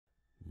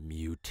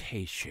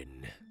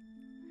mutation.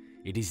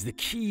 It is the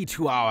key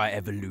to our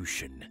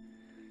evolution.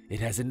 It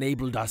has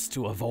enabled us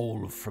to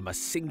evolve from a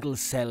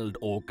single-celled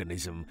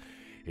organism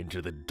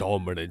into the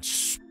dominant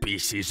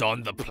species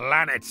on the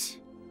planet.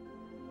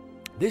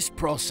 This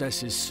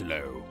process is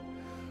slow,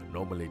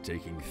 normally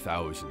taking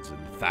thousands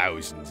and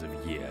thousands of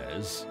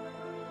years.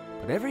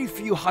 But every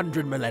few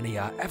hundred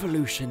millennia,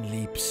 evolution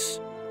leaps,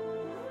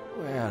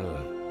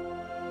 well,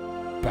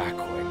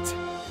 backward.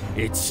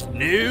 It's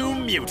New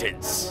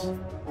Mutants!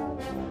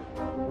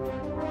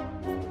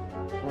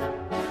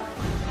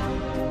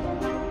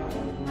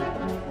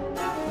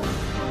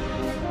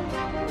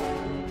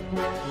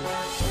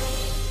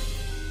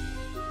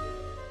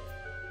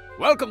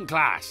 Welcome,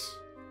 class,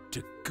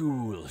 to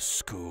Ghoul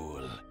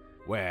School,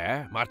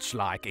 where, much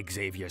like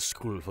Xavier's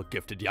School for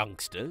Gifted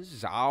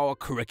Youngsters, our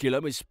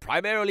curriculum is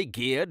primarily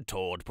geared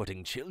toward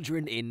putting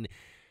children in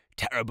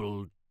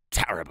terrible,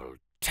 terrible,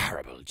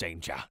 terrible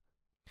danger.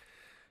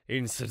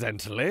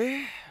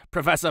 Incidentally,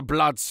 Professor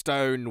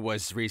Bloodstone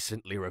was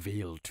recently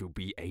revealed to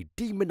be a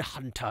demon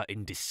hunter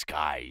in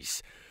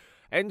disguise,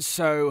 and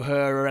so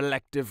her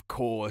elective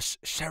course,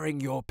 Sharing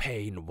Your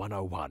Pain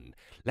 101,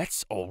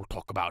 Let's All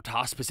Talk About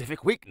Our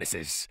Specific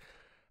Weaknesses,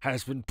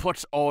 has been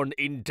put on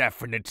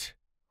indefinite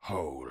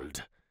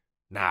hold.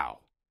 Now,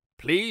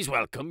 please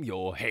welcome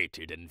your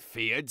hated and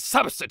feared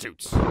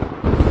substitutes.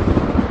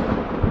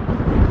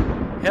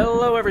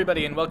 Hello,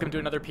 everybody, and welcome to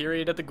another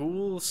period at the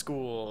Ghoul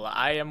School.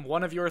 I am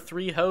one of your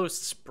three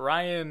hosts,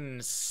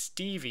 Brian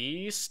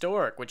Stevie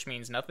Stork, which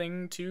means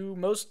nothing to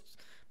most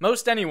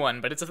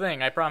anyone, but it's a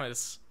thing, I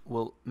promise.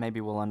 Well,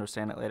 maybe we'll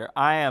understand it later.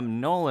 I am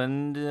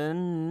Nolan.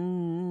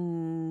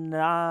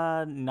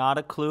 Not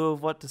a clue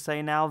of what to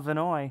say now,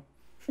 Vinoy.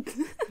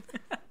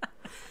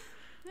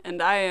 And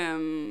I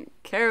am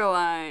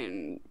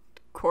Caroline.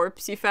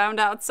 Corpse you found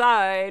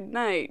outside.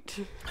 Night.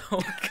 Oh,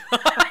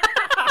 God.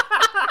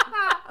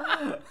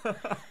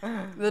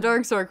 The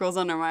dark circles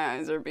under my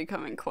eyes are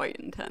becoming quite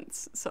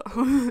intense, so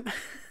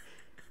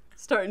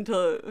starting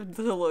to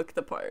look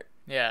the part.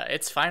 Yeah,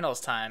 it's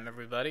finals time,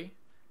 everybody.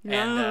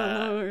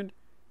 Lord.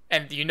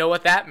 And you know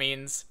what that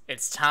means.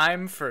 It's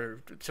time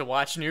to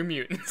watch New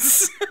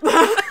Mutants.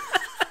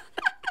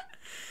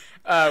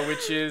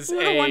 Which is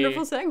what a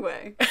wonderful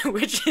segue.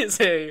 Which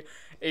is a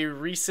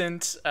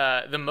recent,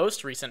 the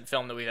most recent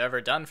film that we've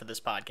ever done for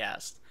this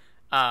podcast.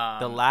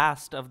 The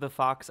last of the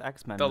Fox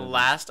X-Men movies.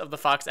 Last of the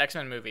Fox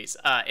X-Men movies.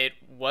 It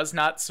was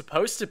not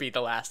supposed to be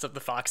the last of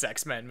the Fox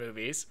X-Men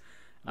movies.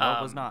 No,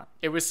 it was not.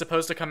 It was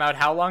supposed to come out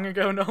how long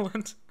ago,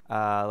 Nolan?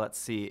 Let's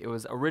see. It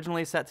was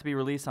originally set to be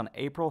released on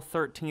April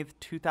 13th,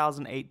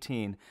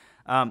 2018.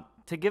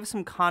 To give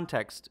some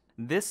context,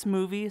 this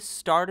movie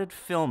started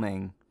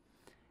filming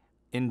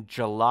in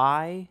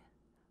July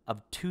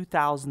of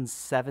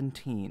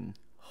 2017.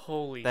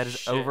 Holy shit. That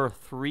is over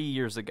 3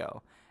 years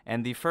ago.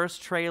 And the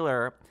first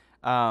trailer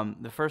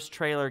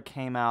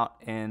came out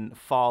in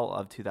fall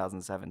of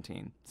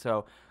 2017.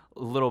 So a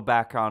little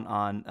background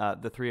on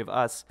the three of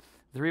us.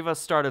 The three of us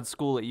started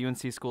school at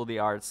UNC School of the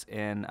Arts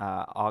in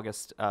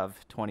August of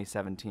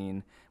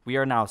 2017. We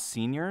are now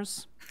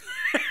seniors,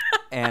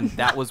 and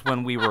that was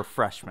when we were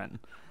freshmen.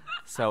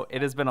 So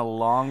it has been a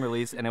long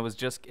release, and it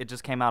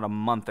just came out a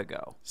month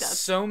ago. That's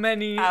so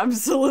many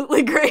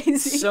absolutely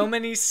crazy. So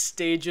many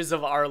stages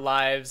of our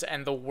lives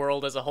and the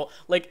world as a whole.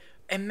 Like,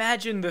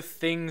 imagine the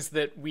things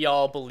that we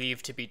all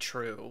believe to be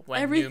true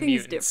when New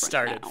Mutants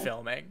started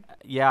filming.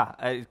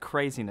 Yeah,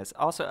 craziness.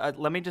 Also,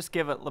 let me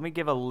give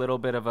a little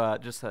bit of a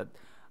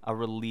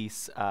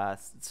release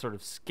sort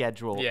of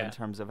schedule in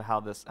terms of how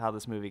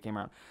this movie came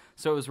out.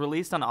 So it was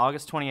released on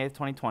August 28th,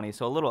 2020,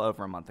 so a little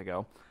over a month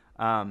ago.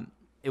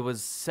 It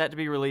was set to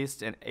be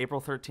released in April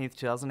 13th,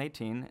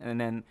 2018, and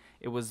then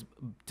it was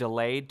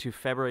delayed to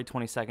February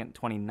 22nd,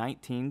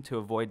 2019 to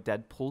avoid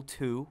Deadpool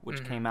 2,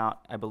 which came out,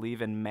 I believe,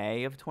 in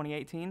May of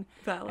 2018.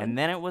 Valid. And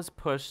then it was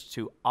pushed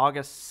to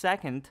August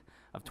 2nd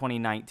of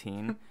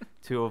 2019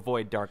 to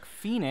avoid Dark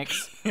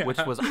Phoenix, which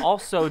was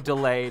also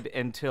delayed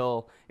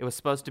until it was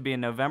supposed to be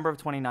in November of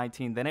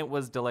 2019. Then it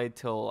was delayed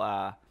till,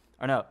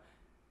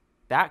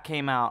 that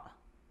came out.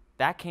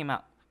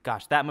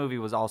 Gosh, that movie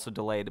was also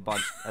delayed a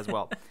bunch as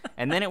well.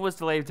 And then it was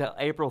delayed to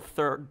April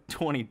 3rd,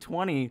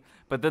 2020,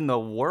 but then the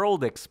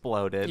world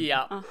exploded.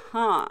 Yeah.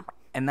 Uh-huh.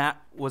 And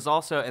that was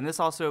also, and this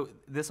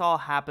all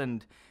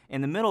happened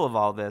in the middle of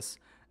all this.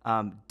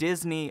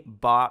 Disney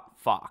bought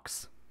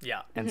Fox.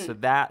 Yeah. And so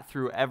that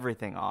threw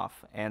everything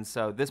off. And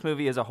so this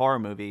movie is a horror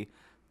movie.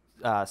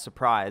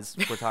 Surprise,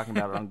 we're talking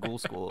about it on Ghoul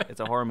School. It's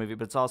a horror movie,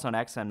 but it's also an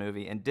X-Men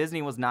movie. And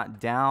Disney was not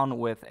down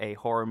with a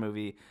horror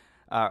movie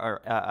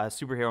or a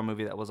superhero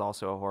movie that was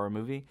also a horror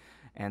movie.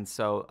 And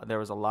so there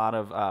was a lot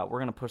of, we're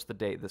going to push the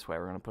date this way.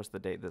 We're going to push the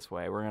date this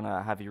way. We're going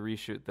to have you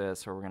reshoot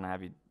this, or we're going to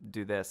have you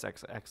do this,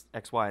 X,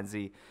 Y, and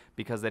Z,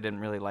 because they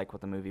didn't really like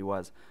what the movie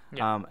was.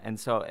 Yeah. And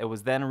so it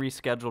was then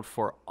rescheduled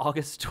for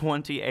August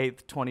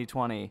 28th,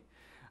 2020,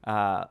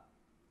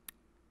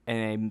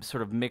 in a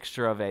sort of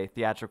mixture of a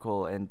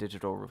theatrical and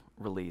digital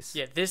release.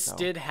 Yeah, this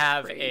did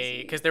have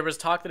because there was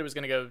talk that it was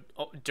going to go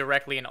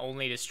directly and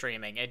only to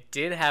streaming. It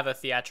did have a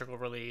theatrical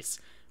release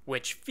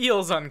which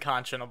feels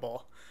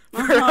unconscionable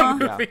for a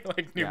movie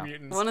like New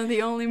Mutants. One of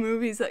the only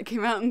movies that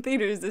came out in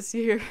theaters this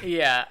year.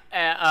 Yeah.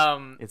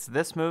 It's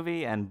this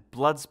movie and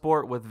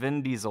Bloodsport with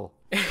Vin Diesel.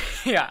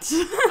 Yeah.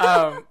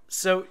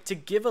 So to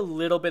give a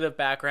little bit of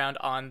background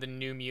on the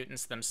New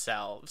Mutants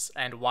themselves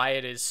and why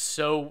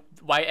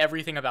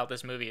everything about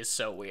this movie is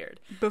so weird.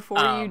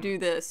 Before you do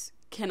this,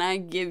 can I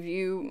give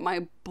you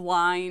my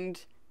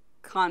blind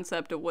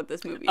concept of what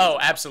this movie is? Oh,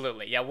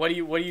 absolutely. Yeah. What do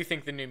you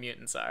think the New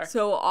Mutants are?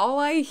 So all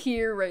I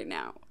hear right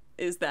now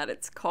is that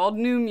it's called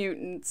New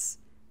Mutants.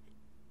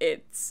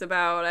 It's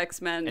about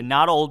X-Men. And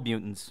not old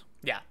mutants.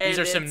 Yeah. These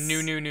are some new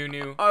a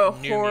new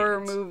horror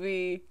mutants.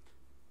 movie.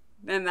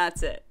 And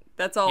that's it.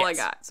 That's all I Yes.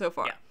 got so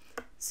far. Yeah.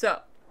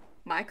 So,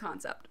 my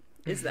concept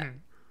is that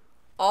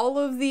all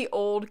of the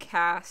old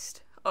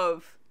cast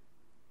of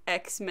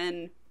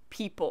X-Men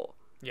people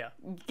Yeah.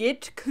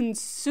 get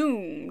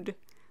consumed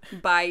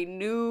by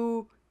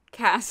new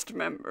cast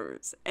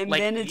members, and Like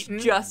then it's eaten?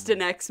 just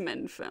an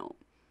X-Men film.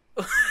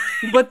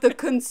 But the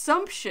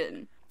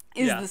consumption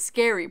is Yeah. the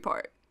scary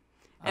part.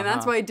 And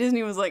that's why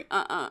Disney was like,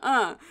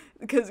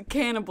 because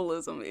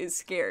cannibalism is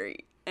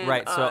scary. And,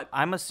 Right, so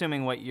I'm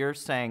assuming what you're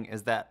saying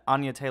is that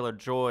Anya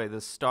Taylor-Joy,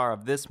 the star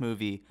of this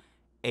movie,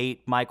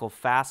 ate Michael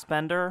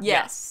Fassbender.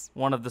 yes.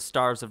 One of the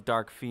stars of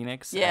Dark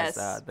Phoenix. Yes.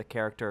 As the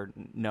character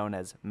known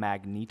as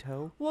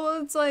Magneto.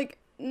 Well, it's like,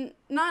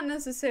 not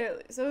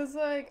necessarily. So it's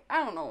like,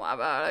 I don't know a lot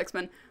about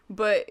X-Men,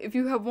 but if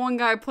you have one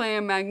guy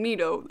playing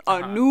Magneto,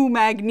 a new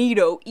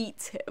Magneto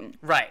eats him.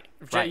 Right.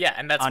 Right. Yeah,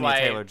 and that's Anya why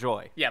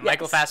Taylor-Joy. Yeah,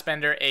 Michael Yes.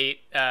 Fassbender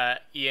ate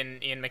Ian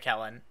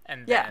McKellen,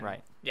 and Yeah. then,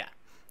 Right. Yeah,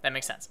 that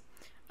makes sense.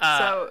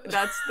 So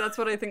that's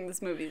what I think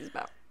this movie is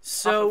about.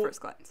 So- off of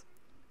first glance.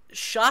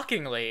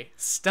 Shockingly,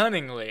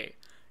 stunningly,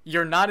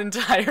 you're not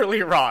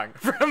entirely wrong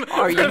from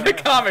Are you the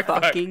comic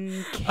book.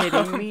 fucking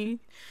kidding me?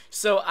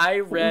 So I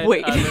read.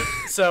 Wait.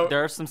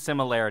 There are some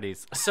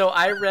similarities. So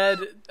I read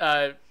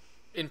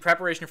in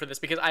preparation for this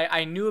because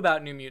I knew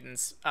about New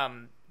Mutants,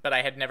 but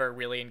I had never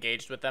really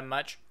engaged with them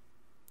much.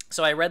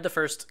 So I read the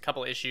first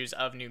couple issues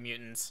of New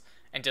Mutants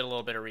and did a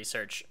little bit of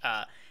research.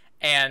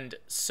 And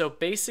so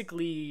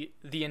basically,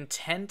 the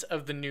intent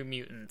of the New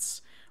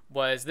Mutants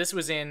was this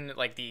was in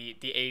like the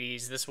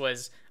 80s. This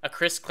was a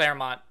Chris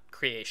Claremont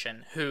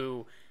creation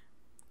who,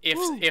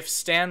 if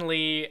Stan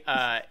Lee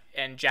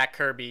and Jack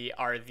Kirby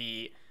are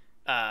the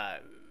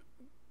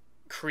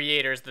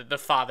creators, the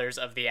fathers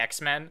of the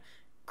X-Men,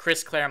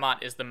 Chris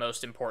Claremont is the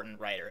most important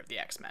writer of the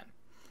X-Men.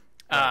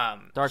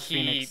 Dark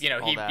Phoenix,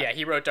 all that.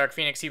 He wrote Dark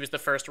Phoenix. He was the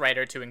first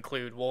writer to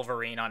include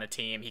Wolverine on a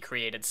team. He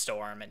created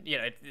Storm, and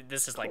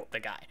this is like the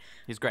guy.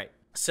 He's great.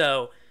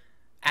 So,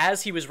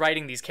 as he was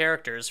writing these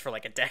characters for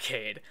like a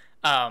decade,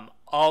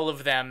 all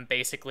of them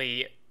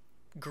basically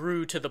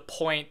grew to the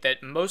point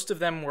that most of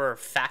them were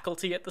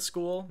faculty at the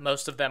school.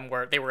 Most of them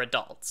were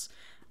adults.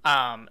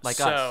 Like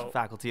us,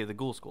 faculty of the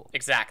Ghoul School.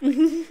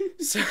 Exactly.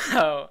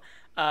 So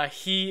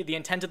the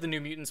intent of the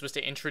New Mutants was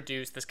to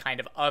introduce this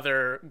kind of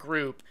other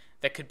group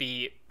that could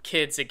be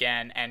kids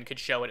again and could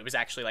show what it was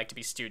actually like to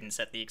be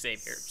students at the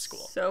Xavier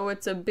School. So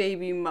it's a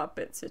baby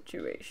Muppet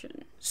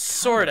situation.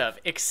 Sort of,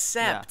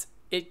 except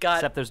it got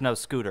Except there's no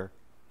Scooter.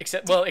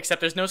 except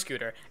there's no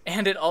Scooter,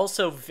 and it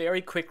also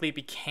very quickly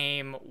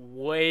became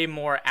way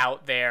more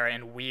out there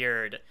and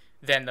weird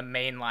than the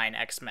mainline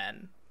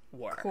X-Men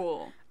were.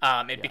 Cool.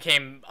 It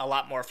became a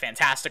lot more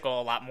fantastical,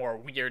 a lot more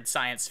weird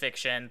science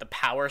fiction. The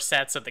power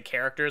sets of the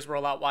characters were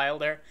a lot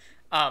wilder.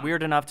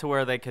 Weird enough to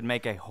where they could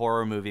make a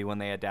horror movie when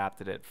they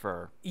adapted it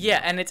for.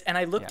 Yeah, and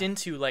I looked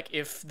into like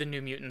if the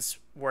New Mutants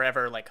were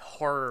ever like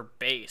horror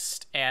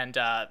based, and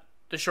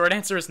the short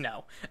answer is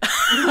no.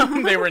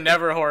 They were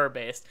never horror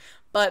based.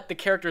 But the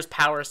characters'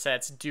 power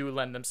sets do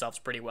lend themselves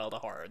pretty well to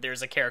horror.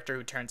 There's a character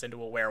who turns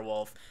into a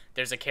werewolf.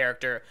 There's a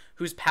character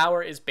whose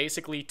power is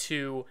basically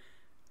to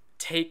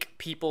take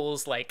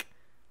people's like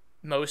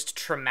most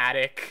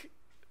traumatic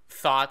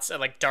thoughts and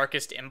like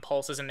darkest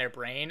impulses in their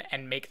brain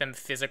and make them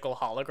physical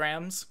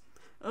holograms.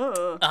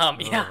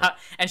 Yeah,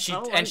 and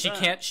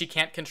she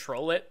can't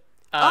control it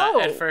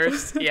at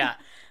first. Yeah.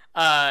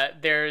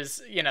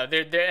 There's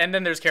there and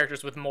then there's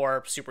characters with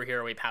more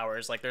superhero-y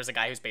powers. Like there's a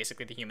guy who's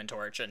basically the Human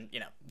Torch and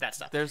that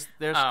stuff. There's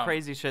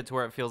crazy shit to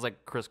where it feels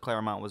like Chris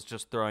Claremont was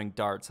just throwing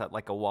darts at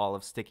like a wall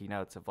of sticky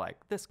notes of like,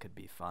 this could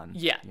be fun.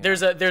 Yeah,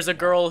 there's a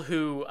girl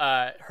who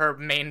her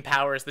main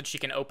power is that she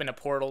can open a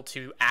portal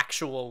to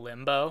actual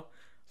limbo.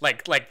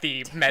 Like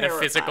the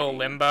metaphysical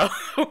limbo.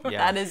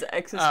 That is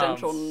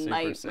existential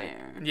super sick.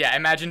 nightmare. Yeah,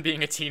 imagine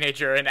being a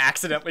teenager and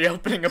accidentally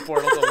opening a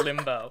portal to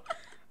limbo.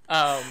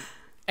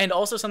 And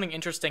also something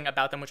interesting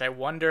about them, which I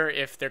wonder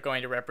if they're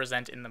going to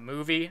represent in the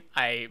movie,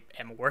 I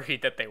am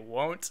worried that they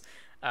won't,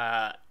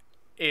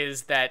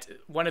 is that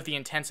one of the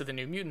intents of the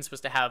New Mutants was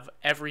to have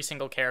every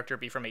single character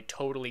be from a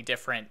totally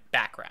different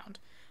background.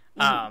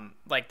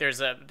 Like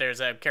there's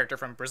a character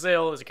from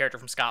Brazil, there's a character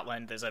from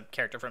Scotland, there's a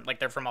character from, like,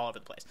 they're from all over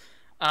the place.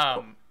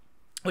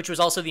 Which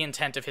was also the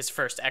intent of his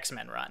first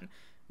X-Men run.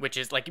 which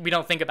is like, we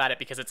don't think about it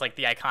because it's like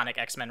the iconic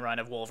X-Men run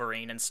of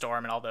Wolverine and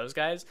Storm and all those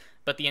guys,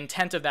 but the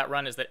intent of that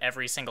run is that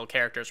every single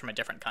character is from a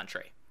different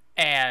country.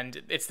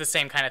 And it's the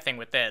same kind of thing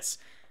with this.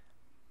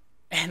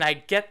 And I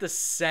get the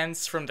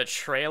sense from the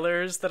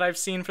trailers that I've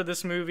seen for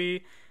this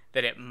movie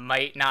that it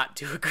might not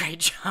do a great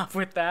job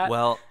with that.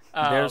 Well,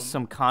 there was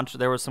some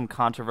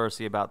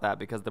controversy about that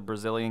because the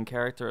Brazilian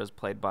character is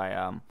played by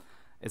a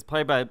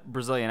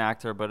Brazilian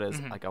actor, but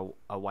is like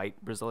a white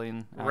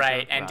Brazilian actor.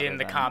 Right, and in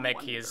the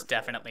comic, he is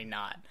definitely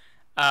not.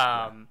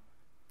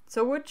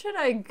 So what should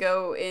I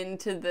go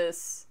into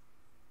this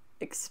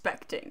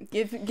expecting?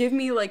 Give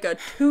me like a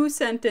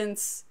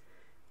 2-sentence.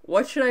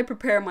 What should I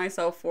prepare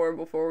myself for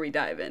before we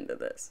dive into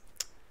this?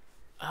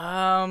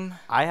 I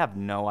have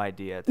no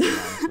idea, to be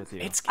honest with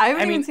you. I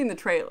haven't even seen the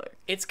trailer.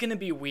 It's gonna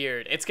be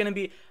weird. It's gonna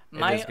be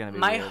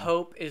my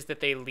hope is that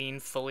they lean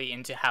fully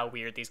into how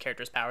weird these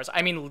characters' powers.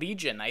 I mean,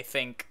 Legion, I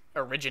think,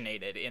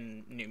 originated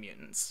in New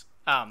Mutants.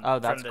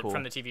 That's cool.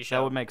 From the TV show.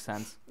 That would make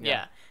sense.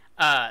 Yeah.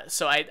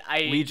 So I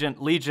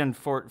Legion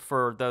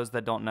for those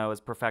that don't know, is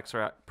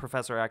Professor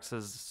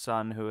X's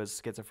son, who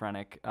is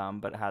schizophrenic,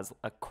 but has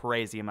a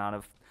crazy amount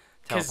of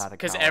telepathic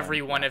because power.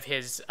 every one of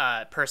his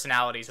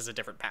personalities has a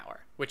different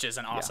power, which is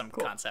an awesome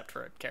concept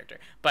for a character.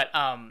 But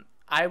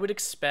I would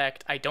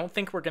expect, I don't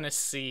think we're gonna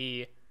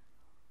see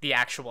the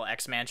actual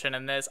X-Mansion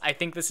in this. I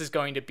think this is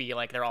going to be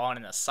like they're all in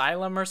an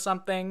asylum or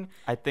something.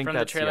 I think from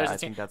that's, the trailers. I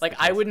think that's like the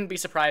case. I wouldn't be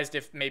surprised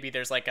if maybe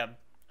there's like a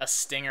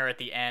stinger at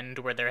the end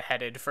where they're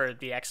headed for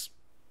the X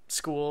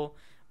school.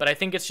 But I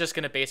think it's just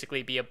going to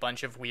basically be a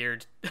bunch of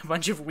weird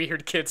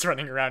kids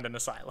running around an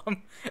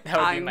asylum. That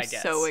would be my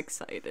guess. I'm so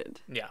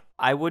excited. Yeah.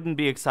 I wouldn't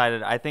be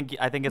excited. I think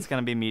it's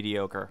going to be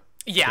mediocre.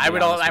 Yeah,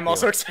 I'm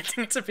also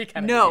expecting it to be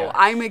kind of mediocre.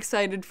 I'm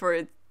excited for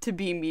it to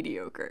be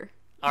mediocre.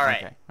 All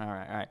right. Okay. All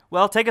right.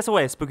 Well, take us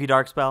away, Spooky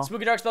Dark Spell.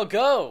 Spooky Dark Spell,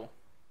 go.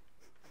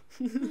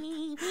 Like a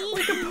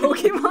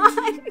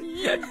Pokemon.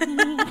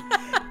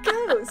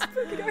 Go,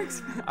 Spooky Dark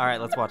Spell. All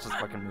right, let's watch this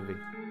fucking movie.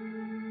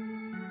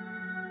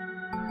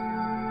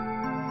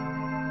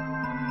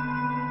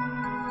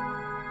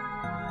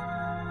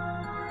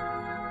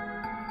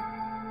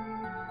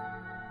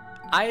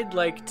 I'd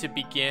like to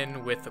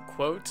begin with a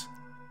quote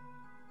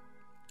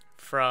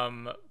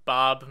from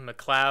Bob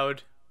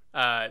McLeod,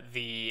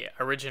 the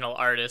original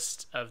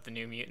artist of the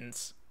New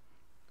Mutants.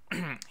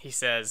 He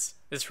says,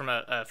 this is from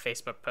a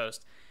Facebook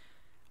post,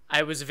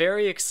 "I was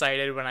very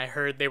excited when I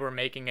heard they were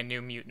making a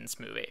New Mutants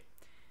movie.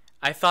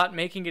 I thought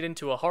making it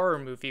into a horror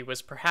movie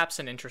was perhaps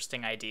an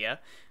interesting idea,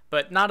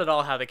 but not at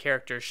all how the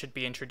characters should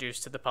be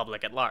introduced to the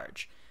public at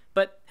large.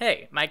 But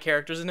hey, my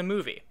character's in a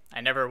movie.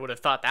 I never would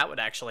have thought that would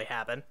actually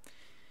happen.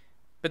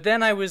 But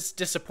then I was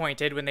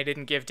disappointed when they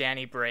didn't give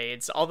Danny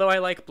braids, although I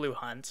like Blue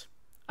Hunt.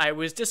 I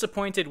was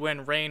disappointed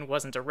when Rain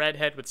wasn't a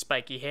redhead with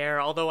spiky hair,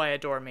 although I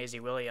adore Maisie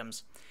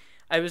Williams.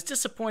 I was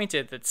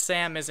disappointed that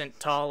Sam isn't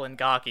tall and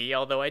gawky,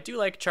 although I do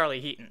like Charlie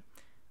Heaton.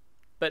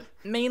 But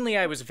mainly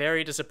I was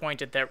very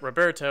disappointed that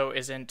Roberto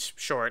isn't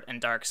short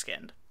and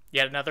dark-skinned.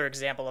 Yet another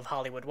example of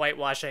Hollywood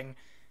whitewashing,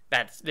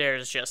 that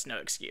there's just no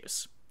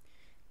excuse.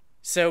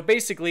 So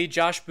basically,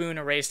 Josh Boone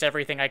erased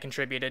everything I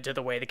contributed to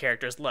the way the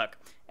characters look.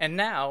 And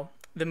now,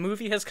 the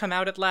movie has come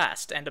out at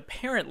last, and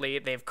apparently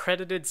they've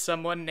credited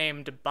someone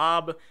named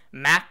Bob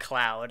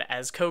McLeod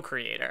as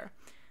co-creator.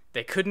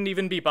 They couldn't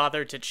even be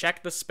bothered to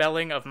check the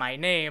spelling of my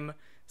name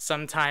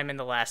sometime in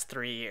the last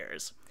 3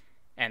 years.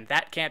 And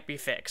that can't be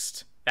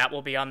fixed. That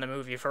will be on the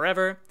movie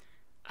forever.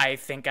 I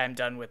think I'm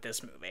done with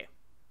this movie."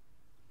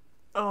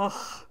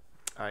 Oh.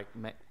 All right,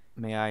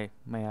 may I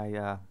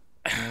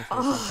say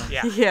something?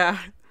 Yeah. Yeah.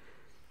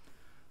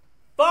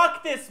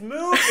 Fuck this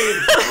movie!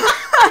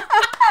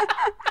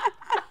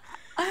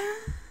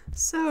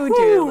 So,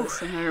 dear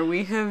listener,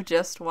 we have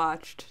just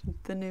watched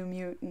The New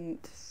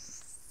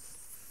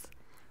Mutants.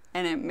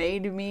 And it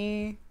made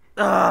me...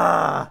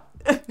 I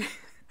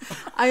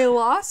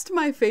lost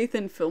my faith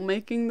in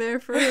filmmaking there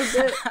for a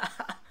bit.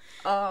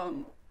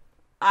 I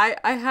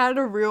had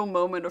a real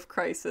moment of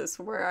crisis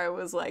where I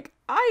was like,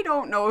 I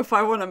don't know if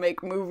I want to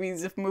make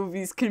movies if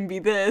movies can be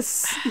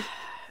this.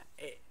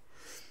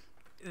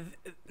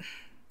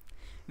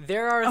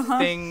 There are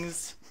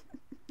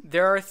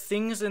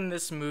things in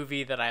this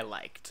movie that I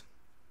liked.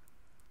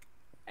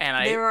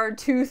 And there are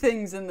 2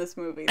 things in this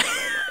movie that I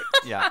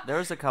liked. Yeah,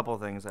 there's a couple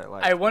things I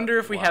liked. I wonder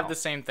if we have the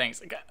same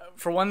things.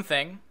 For one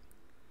thing,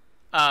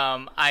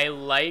 I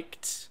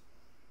liked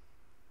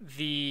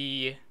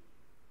the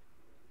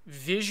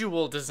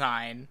visual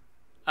design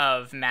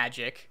of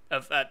Magic,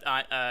 of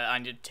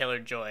Anya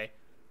Taylor-Joy.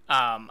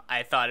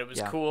 I thought it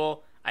was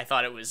cool. I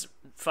thought it was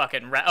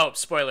fucking...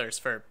 spoilers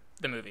for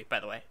the movie, by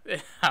the way.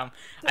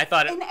 I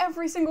thought in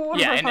every single one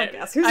of our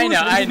podcasts.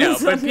 I know,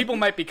 but people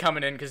might be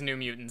coming in because New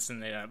Mutants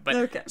and they don't. But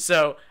okay.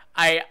 So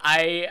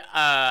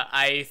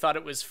I thought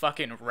it was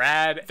fucking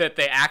rad that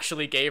they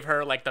actually gave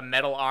her like the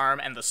metal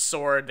arm and the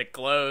sword that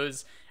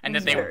glows, and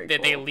that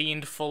they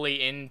leaned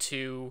fully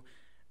into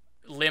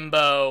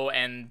Limbo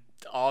and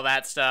all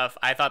that stuff.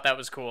 I thought that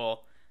was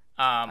cool.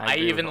 I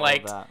agree even with all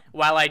of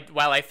liked that.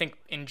 while I think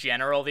in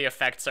general the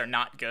effects are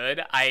not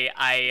good.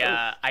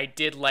 I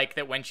did like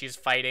that when she's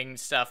fighting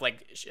stuff,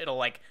 like it'll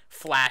like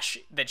flash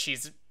that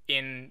she's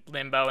in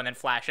limbo and then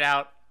flash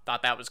out.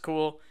 Thought that was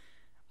cool.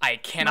 I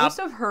cannot. Most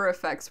of her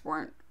effects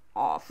weren't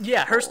off.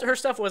 Yeah, her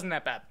stuff wasn't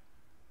that bad.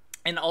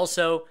 And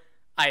also,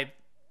 I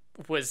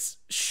was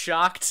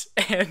shocked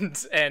and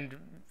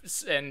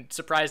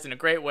surprised in a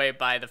great way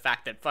by the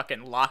fact that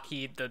fucking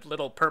Lockheed, the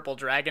little purple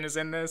dragon, is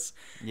in this.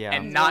 Yeah.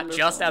 And not Wonderful.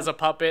 just as a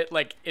puppet,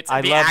 like it's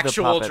I the love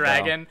actual the puppet,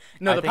 dragon.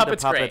 though. No, I the think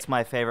puppet's the puppet's great.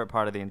 my favorite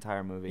part of the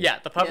entire movie. Yeah,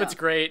 the puppet's Yeah.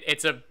 great.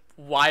 It's a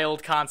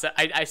wild concept.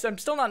 I'm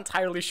still not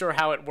entirely sure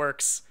how it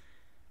works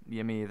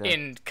Yeah, me either.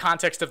 in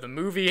context of the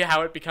movie,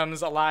 how it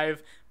becomes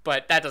alive,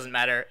 but that doesn't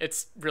matter.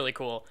 It's really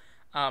cool.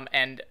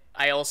 And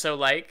I also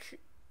like,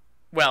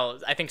 well,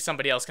 I think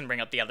somebody else can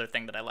bring up the other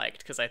thing that I liked,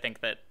 because I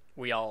think that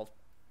we all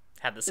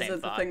had the Is same it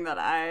the thought. thing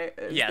that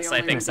is Yes, the I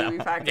only think so.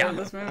 redeeming factor Yeah. of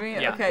this movie?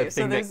 Yeah. Okay, I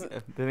so think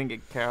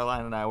that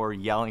Caroline and I were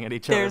yelling at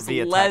each other there's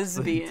via text.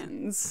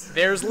 lesbians.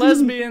 There's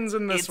lesbians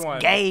in this It's one.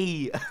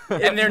 gay.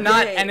 And they're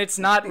not, Gay. and it's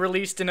not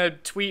released in a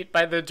tweet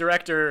by the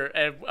director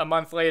a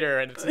month later,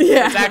 and it's,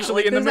 Yeah, it's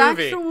actually in the there's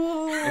movie.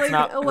 Actual, like, It's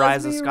not a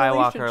Rise of lesbian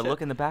Skywalker. relationship.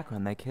 Look in the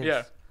background. They kiss.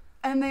 Yeah.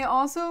 And they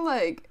also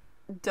like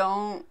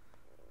don't.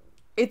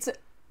 It's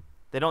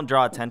They don't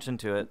draw attention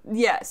to it.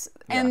 yes,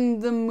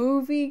 and the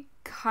movie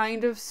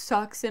kind of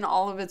sucks in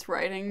all of its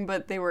writing,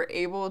 but they were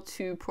able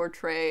to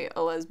portray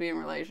a lesbian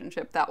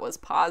relationship that was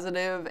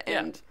positive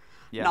and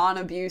Yeah.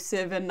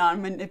 non-abusive and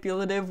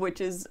non-manipulative,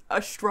 which is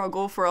a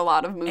struggle for a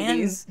lot of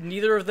movies. And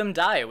neither of them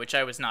die, which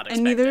I was not And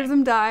expecting. neither of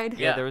them died.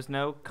 Yeah. There was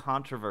no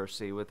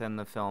controversy within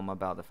the film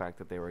about the fact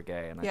that they were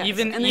gay. And I Yes. think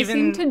Even- and they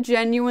seem to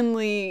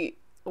genuinely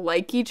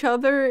like each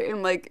other,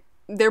 and like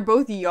they're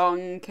both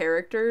young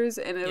characters,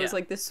 and it was Yeah.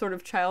 like this sort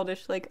of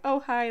childish, like,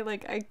 oh hi,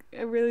 like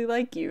I really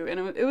like you, and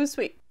it was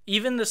sweet.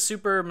 Even the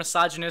super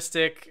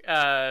misogynistic,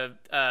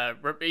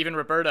 even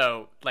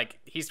Roberto, like,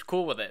 he's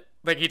cool with it.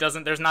 Like, he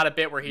doesn't, there's not a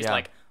bit where he's Yeah.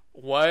 like,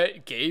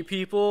 what, gay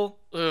people?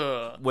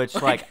 Ugh. Which,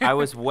 like, I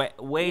was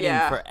waiting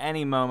Yeah. for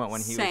any moment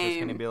when he was just Same.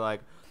 going to be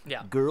like,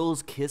 Yeah.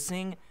 girls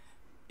kissing?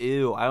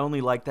 Ew, I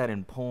only like that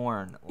in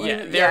porn. Like,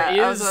 Yeah, there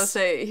I was is- gonna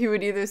say he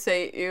would either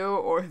say ew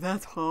or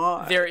that's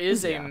hot. There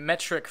is a Yeah.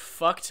 metric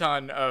fuck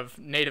ton of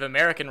Native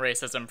American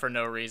racism for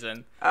no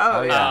reason.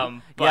 Oh yeah.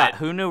 But yeah,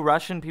 who knew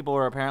Russian people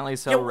were apparently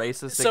so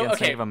racist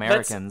against Native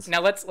Americans?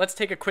 Let's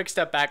take a quick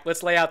step back.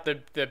 Let's lay out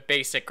the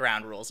basic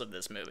ground rules of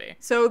this movie.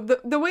 So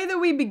the way that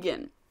we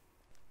begin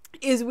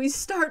is we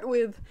start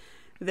with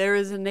there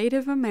is a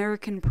Native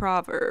American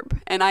proverb,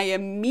 and I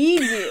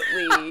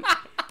immediately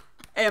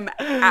am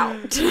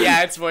out.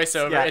 Yeah, it's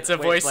voiceover. Yeah, it's a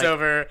wait, like-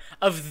 voiceover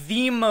of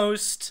the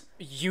most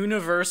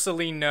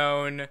universally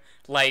known,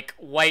 like,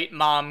 white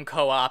mom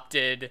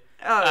co-opted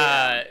Oh,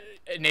 yeah.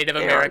 Native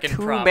There are American two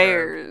proverb.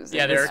 bears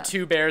Yeah, in there are this.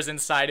 two bears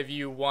inside of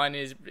you. One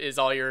is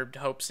all your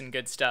hopes and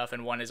good stuff,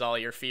 and one is all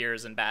your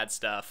fears and bad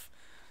stuff.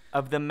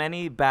 Of the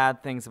many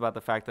bad things about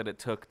the fact that it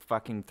took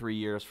fucking 3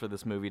 years for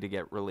this movie to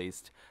get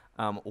released,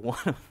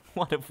 one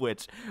of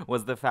which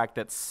was the fact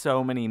that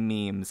so many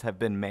memes have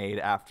been made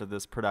after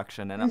this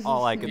production, and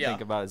all I could Yeah.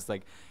 think about is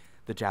like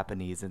the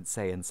Japanese and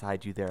say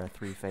inside you there are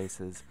three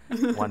faces.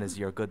 One is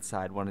your good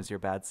side, one is your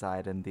bad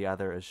side, and the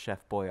other is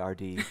Chef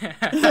Boyardee.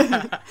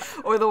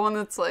 Or the one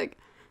that's like,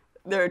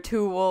 there are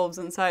two wolves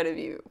inside of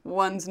you.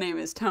 One's name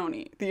is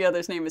Tony. The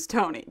other's name is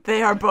Tony.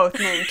 They are both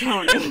named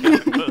Tony.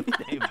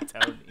 Named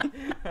Tony.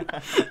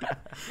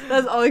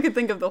 That's all I could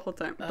think of the whole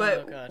time.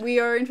 But God. we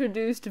are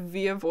introduced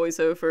via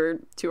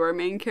voiceover to our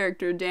main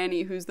character,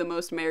 Danny, who's the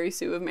most Mary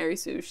Sue of Mary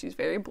Sue. She's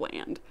very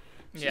bland.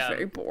 She's Yeah.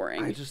 very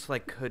boring. I just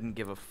like couldn't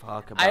give a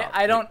fuck about.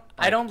 I don't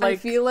I like.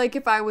 feel like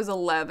if I was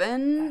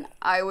 11,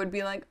 I would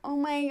be like, oh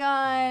my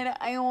god,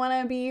 I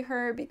want to be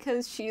her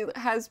because she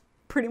has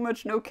pretty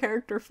much no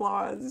character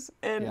flaws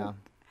and Yeah.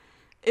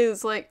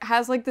 is like,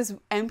 has like this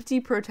empty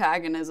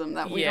protagonism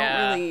that we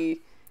Yeah. don't really.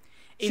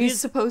 It She's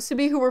is- supposed to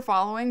be who we're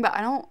following, but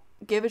I don't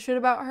give a shit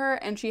about her,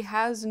 and she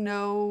has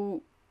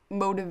no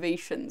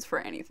motivations for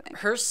anything.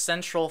 Her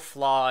central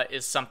flaw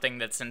is something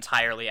that's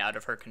entirely out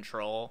of her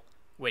control,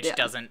 which Yeah.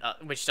 doesn't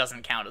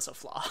count as a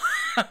flaw.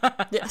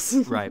 Yes.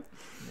 Right.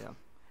 Yeah.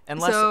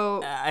 Unless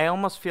So- I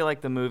almost feel like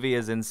the movie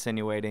is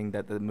insinuating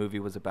that the movie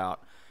was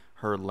about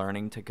her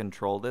learning to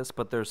control this,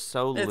 but there's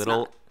so It's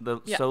little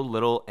not. Yeah. so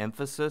little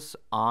emphasis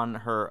on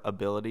her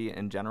ability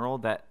in general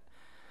that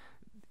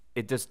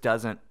it just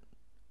doesn't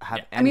have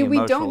Yeah. any I mean, we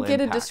emotional don't get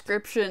a impact.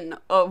 description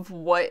of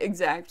what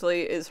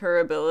exactly is her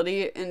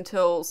ability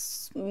until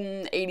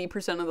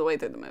 80% of the way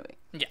through the movie.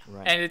 Yeah,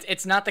 Right. and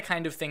it's not the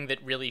kind of thing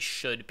that really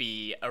should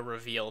be a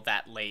reveal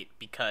that late,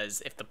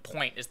 because if the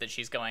point is that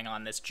she's going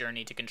on this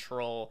journey to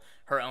control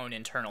her own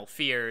internal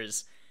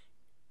fears,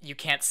 you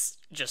can't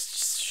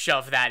just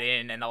shove that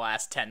in the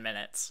last 10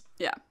 minutes.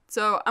 Yeah.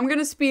 So I'm going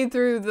to speed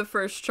through the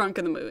first chunk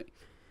of the movie.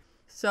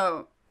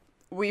 So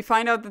we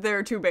find out that there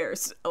are two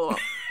bears. LOL.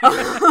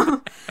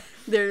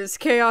 There's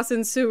chaos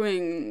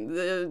ensuing.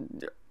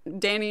 The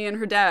Danny and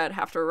her dad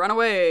have to run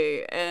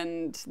away,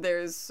 and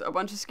there's a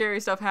bunch of scary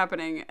stuff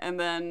happening, and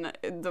then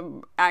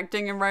the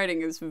acting and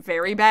writing is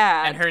very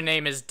bad. And her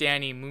name is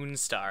Danny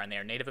Moonstar, and they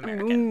are Native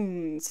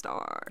American.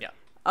 Moonstar. Yeah.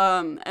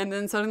 And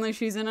then suddenly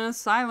she's in an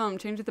asylum,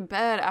 chained to the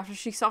bed after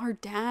she saw her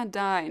dad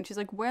die, and she's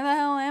like, where the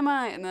hell am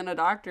I? And then a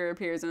doctor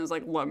appears and is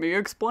like, let me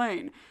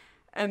explain.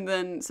 And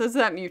then says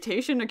that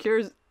mutation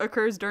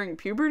occurs during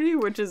puberty,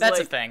 which is That's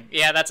like... a thing.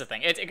 Yeah, that's a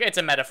thing. It's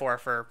a metaphor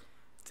for...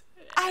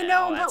 I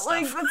know, all that but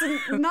like, stuff.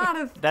 that's not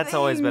a thing. That's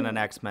always been an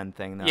X-Men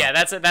thing, though. Yeah,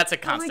 that's a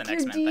But, constant like,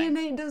 your X-Men thing.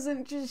 DNA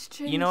doesn't just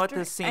change. You know what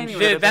during- this scene anyway.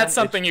 should have That's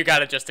been? something you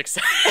gotta just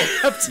accept.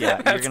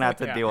 Yeah, you're gonna have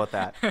to Yeah. deal with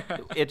that.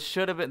 It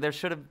should have been. There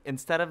should have,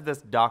 instead of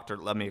this doctor,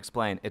 let me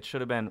explain. It should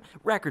have been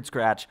record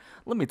scratch.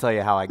 Let me tell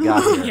you how I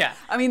got here. Yeah.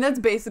 I mean, that's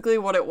basically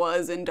what it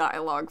was in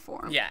dialogue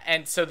form. Yeah,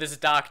 and so this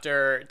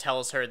doctor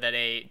tells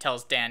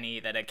Danny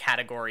that a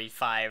Category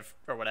 5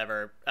 or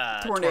whatever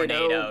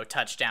tornado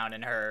touched down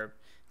in her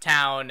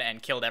town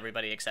and killed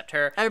everybody except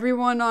her.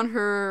 Everyone on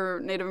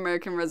her Native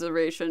American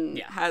reservation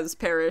Yeah. has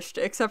perished,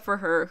 except for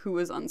her, who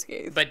was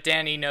unscathed. But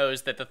Danny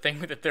knows that that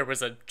there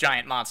was a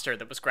giant monster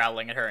that was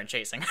growling at her and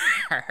chasing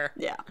her.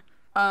 Yeah.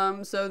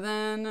 So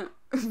then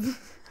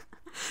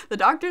the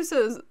doctor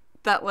says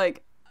that,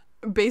 like,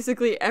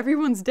 basically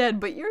everyone's dead,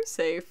 but you're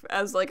safe,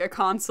 as, like, a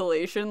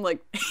consolation, like,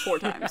 4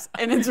 times.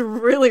 And it's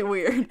really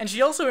weird. And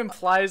she also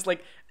implies,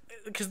 like,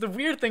 because the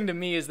weird thing to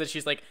me is that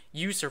she's like,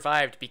 you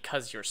survived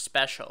because you're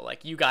special.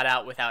 Like, you got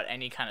out without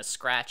any kind of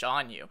scratch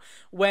on you.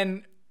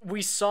 When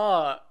we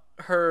saw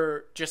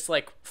her just,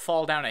 like,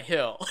 fall down a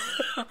hill.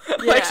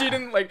 Like,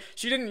 Yeah.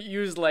 she didn't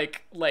use,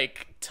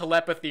 like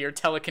telepathy or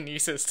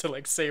telekinesis to,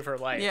 like, save her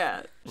life.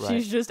 Yeah. Right.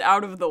 She's just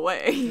out of the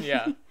way.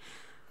 Yeah.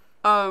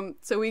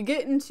 So we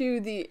get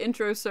into the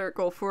intro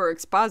circle for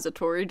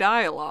expository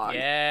dialogue.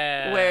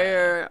 Yeah.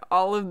 Where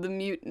all of the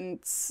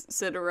mutants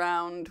sit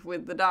around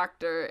with the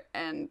doctor,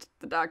 and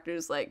the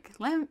doctor's like,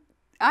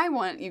 I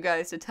want you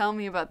guys to tell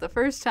me about the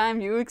first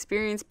time you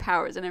experienced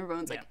powers. And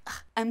everyone's like, "Ugh,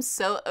 I'm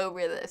so over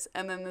this."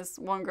 And then this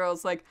one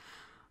girl's like,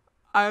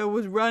 I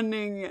was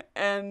running,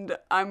 and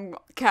I'm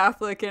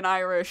Catholic and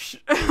Irish.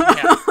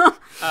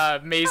 Yeah.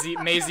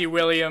 Maisie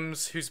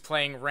Williams, who's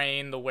playing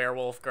Rain, the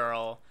werewolf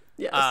girl.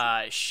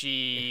 Yes.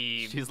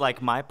 She's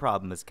like, my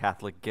problem is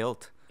Catholic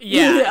guilt.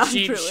 Yeah,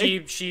 Yeah,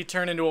 truly. she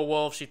turned into a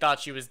wolf. She thought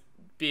she was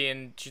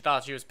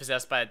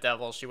possessed by a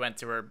devil. She went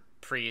to her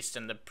priest,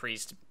 and the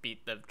priest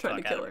beat the Trying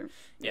fuck to out kill of her.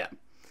 Yeah.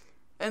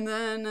 And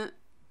then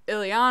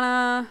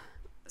Ileana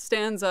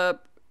stands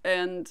up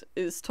and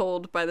is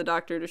told by the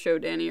doctor to show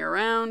Danny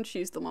around.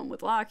 She's the one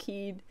with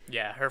Lockheed.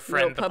 Yeah, her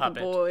friend, Little the puppet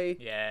puppet. boy.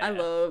 Yeah. I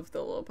love the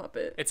little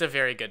puppet. It's a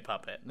very good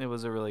puppet. It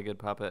was a really good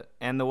puppet,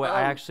 and the way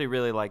I actually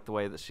really like the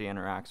way that she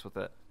interacts with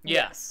it.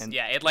 Yes. Yes.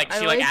 Yeah, it I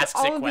she like asks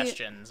all it the-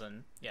 questions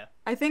and yeah.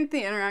 I think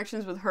the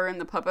interactions with her and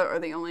the puppet are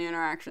the only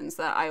interactions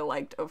that I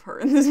liked of her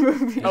in this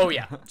movie. Oh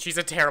yeah, she's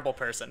a terrible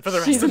person for the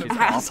rest She's of an the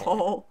movie.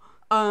 asshole.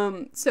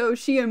 So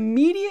she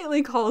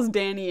immediately calls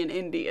Danny an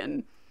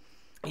Indian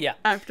Yeah.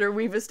 after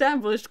we've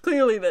established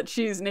clearly that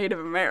she's Native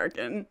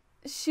American.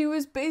 She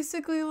was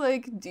basically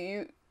like,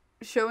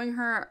 showing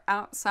her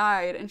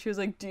outside, and she was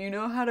like, do you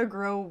know how to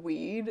grow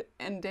weed?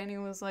 And Danny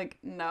was like,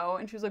 no.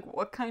 And she was like,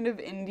 what kind of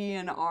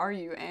Indian are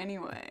you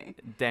anyway?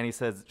 Danny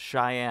says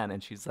Cheyenne,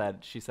 and she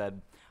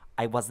said,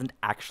 I wasn't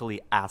actually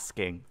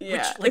asking.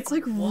 Yeah, like, it's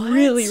like what?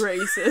 really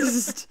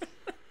racist.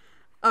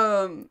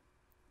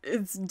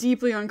 It's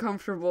deeply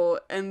uncomfortable,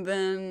 and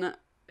then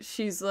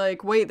she's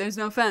like, wait, there's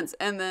no fence.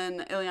 And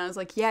then Ileana's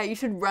like, yeah, you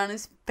should run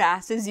as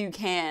fast as you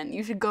can.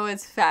 You should go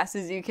as fast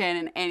as you can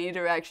in any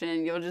direction,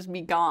 and you'll just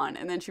be gone.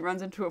 And then she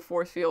runs into a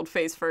force field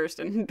face first,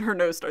 and her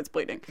nose starts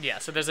bleeding. Yeah,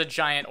 so there's a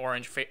giant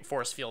orange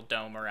force field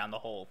dome around the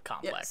whole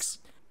complex.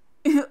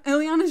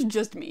 Ileana's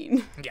just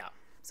mean. Yeah.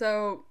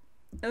 So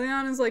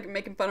Ileana's like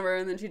making fun of her,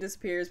 and then she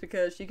disappears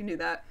because she can do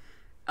that.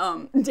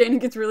 Danny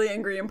gets really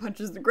angry and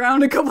punches the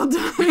ground a couple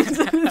times,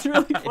 and it's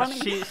really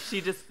funny.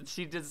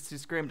 She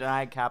screamed, and I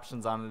had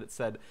captions on it that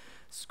said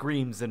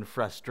screams in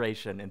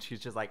frustration, and she's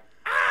just like,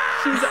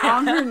 She's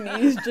on her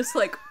knees just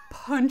like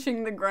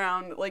punching the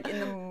ground like in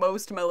the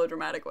most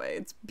melodramatic way.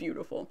 It's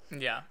beautiful.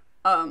 Yeah.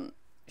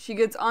 She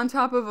gets on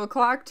top of a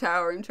clock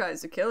tower and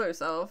tries to kill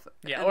herself.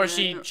 Yeah, and or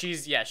then-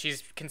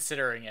 she's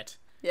considering it.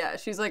 Yeah,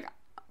 she's like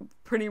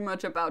pretty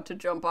much about to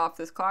jump off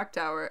this clock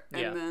tower,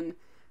 and Yeah. then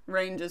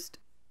Rain just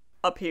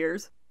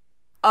appears.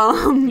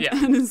 Yeah.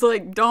 And is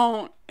like,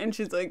 don't. And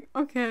she's like,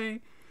 okay.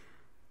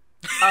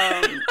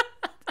 And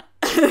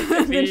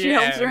then she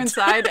helps her end.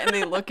 inside, and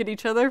they look at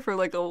each other for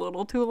like a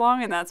little too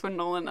long, and that's when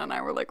Nolan and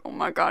I were like, oh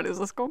my god, is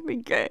this gonna be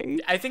gay?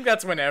 I think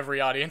that's when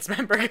every audience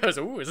member goes,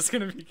 ooh, is this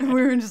gonna be And good?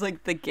 we were just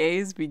like, the gay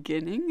is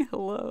beginning?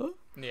 Hello?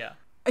 Yeah.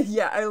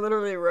 Yeah, I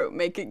literally wrote,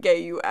 make it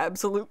gay, you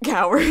absolute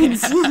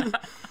cowards.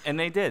 and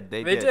they did.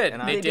 They They did.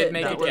 And They I, did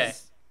make that it was, gay.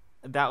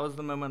 That was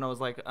the moment I was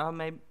like, oh,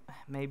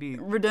 maybe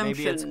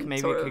Redemption,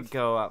 maybe sort it of. could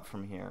go up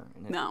from here.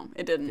 And it No,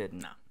 it didn't. didn't.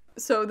 No.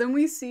 So then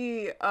we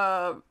see,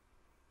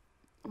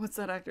 what's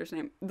that actor's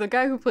name? The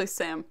guy who plays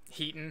Sam.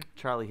 Heaton.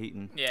 Charlie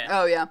Heaton. Yeah.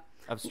 Oh, yeah.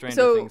 of Stranger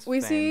So Things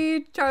we fame.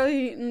 see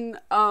Charlie Heaton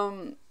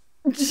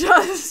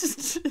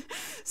just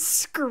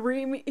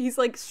screaming. He's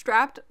like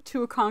strapped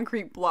to a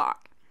concrete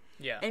block.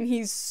 Yeah. And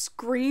he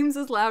screams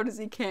as loud as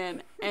he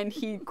can, and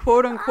he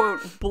quote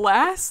unquote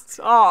blasts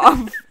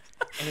off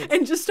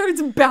and just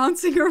starts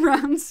bouncing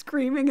around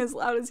screaming as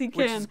loud as he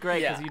can. Which is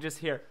great because Yeah. you just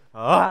hear,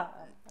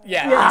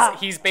 Yeah,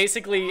 he's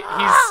basically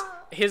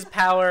his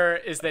power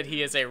is that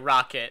he is a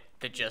rocket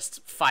that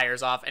just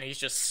fires off, and he's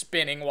just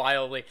spinning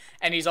wildly.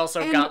 And he's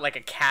also got like a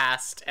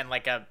cast and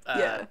like a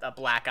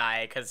black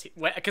eye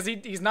because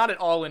he's not at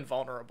all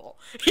invulnerable.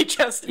 He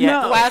just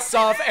blasts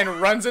off and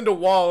runs into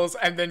walls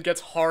and then gets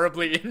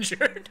horribly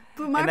injured.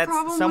 But my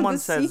problem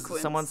with the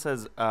sequence... Someone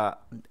says,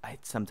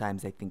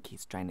 sometimes I think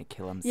he's trying to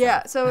kill himself.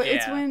 Yeah, so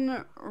it's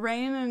when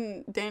Rain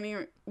and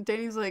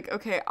Danny's like,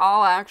 okay,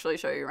 I'll actually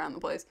show you around the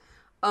place.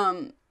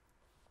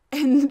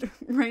 And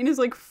Rain is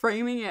like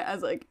framing it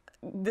as like,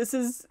 this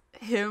is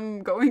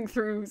him going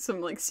through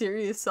some like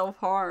serious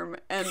self-harm,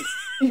 and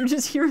you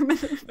just hear him in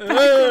the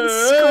background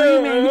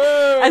screaming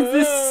as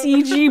this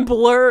CG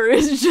blur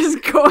is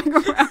just going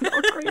around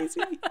all crazy.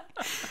 And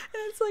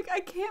it's like, I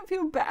can't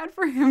feel bad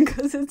for him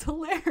because it's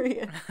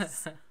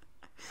hilarious.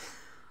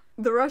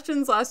 The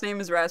Russian's last name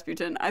is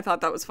Rasputin. I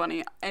thought that was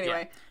funny.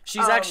 Anyway. Yeah.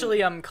 She's actually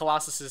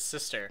Colossus's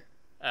sister.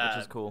 Which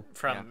is cool.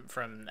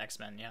 From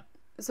X-Men, yeah.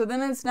 So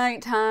then it's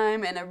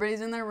nighttime, and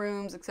everybody's in their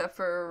rooms except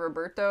for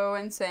Roberto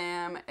and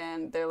Sam,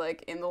 and they're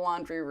like in the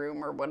laundry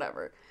room or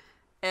whatever.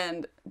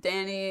 And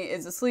Danny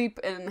is asleep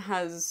and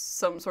has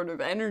some sort of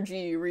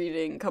energy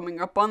reading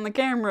coming up on the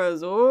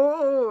cameras.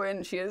 Oh,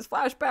 and she has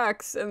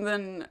flashbacks, and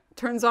then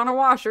turns on a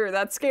washer.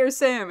 That scares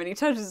Sam, and he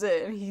touches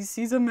it, and he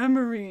sees a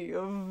memory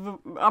of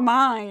a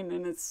mine,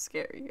 and it's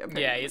scary.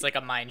 Apparently. Yeah, he's like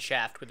a mine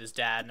shaft with his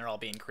dad, and they're all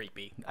being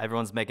creepy.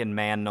 Everyone's making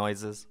man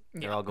noises.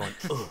 They're all going,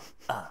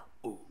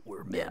 Ooh,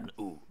 we're men.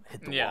 Ooh,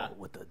 hit the wall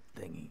with the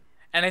thingy.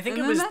 And I think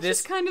and it was that's this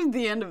just kind of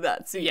the end of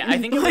that scene. Yeah, I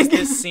think it was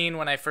this scene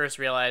when I first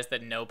realized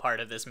that no part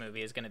of this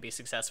movie is going to be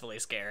successfully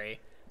scary.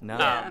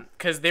 no.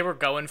 Because they were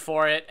going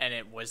for it, and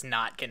it was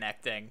not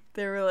connecting.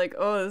 They were like,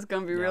 oh, this is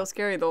going to be real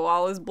scary. The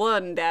wall is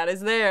blood, and Dad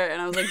is there.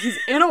 And I was like, he's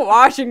in a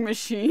washing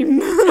machine.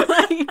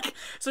 Like,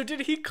 so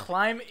did he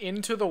climb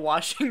into the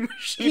washing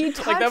machine? he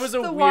touched that was a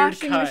the weird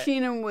washing cut.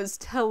 machine and was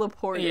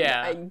teleported,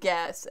 I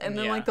guess. And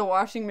then, like, the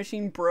washing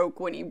machine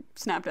broke when he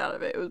snapped out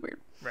of it. It was weird.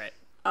 Right.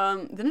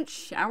 Then it's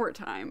shower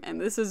time, and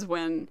this is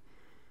when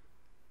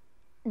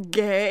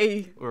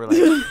gay. We were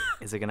like,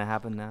 is it gonna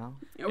happen now?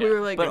 We were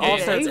like, But Yeah,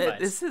 also, yeah.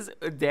 this is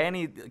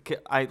Danny.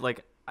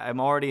 I'm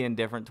already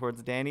indifferent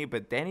towards Danny,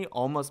 but Danny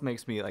almost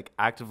makes me like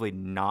actively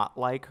not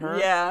like her.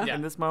 Yeah. Yeah.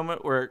 In this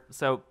moment,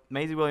 so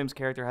Maisie Williams'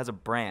 character has a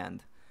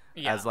brand.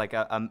 As like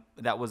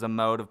that was a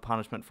mode of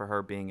punishment for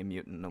her being a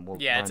mutant, and we'll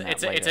learn that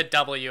it's later. a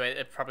W,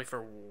 probably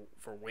for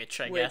witch,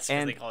 I guess,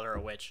 because they called her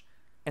a witch.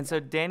 And so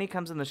Danny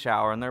comes in the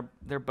shower, and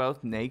they're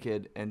both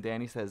naked, and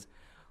Danny says,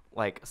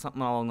 like,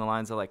 something along the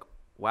lines of, like,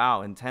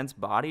 wow, intense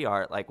body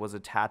art, like, was a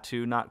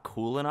tattoo not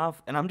cool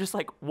enough? And I'm just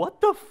like,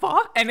 what the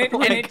fuck? And it,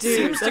 like, and it dude,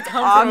 seems to that's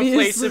come from a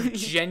place of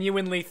obviously-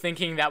 genuinely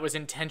thinking that was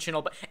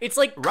intentional, but it's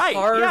like Right,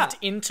 carved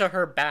yeah. into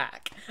her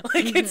back.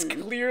 Like, it's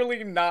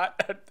clearly not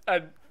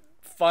a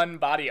fun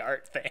body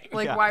art thing.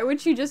 Like, why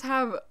would she just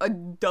have a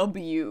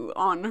W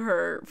on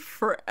her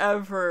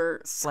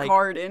forever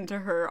scarred into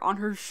her on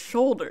her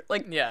shoulder?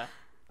 Like, Yeah.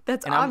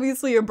 that's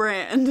obviously a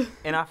brand.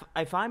 And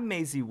if I'm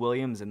Maisie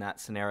Williams in that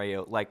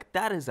scenario, like,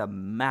 that is a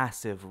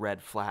massive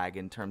red flag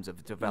in terms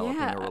of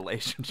developing a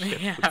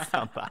relationship with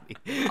somebody.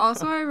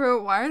 Also, I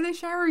wrote, why are they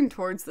showering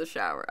towards the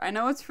shower? I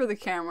know it's for the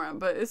camera,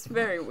 but it's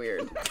very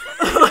weird.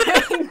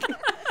 Like,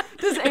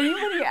 does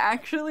anybody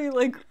actually,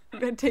 like,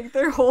 take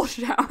their whole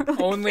shower, like,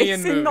 Only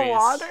in facing the movies.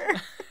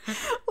 water?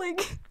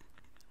 Like...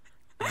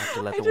 I have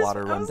to let the just- water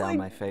I run was down like,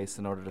 my face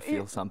in order to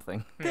feel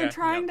something. They're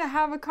trying to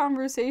have a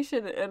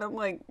conversation, and I'm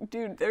like,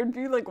 dude, there'd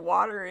be, like,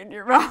 water in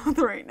your mouth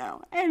right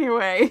now.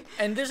 Anyway.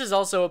 And this is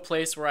also a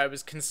place where I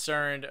was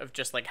concerned of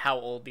just, like, how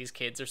old these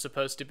kids are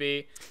supposed to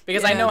be.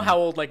 Because I know how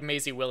old, like,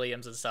 Maisie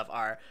Williams and stuff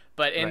are.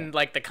 But in,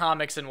 like, the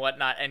comics and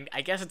whatnot, and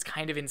I guess it's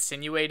kind of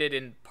insinuated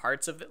in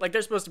parts of it. Like,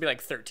 they're supposed to be, like,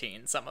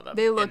 13, some of them.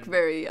 They look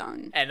very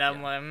young. And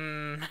I'm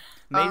like,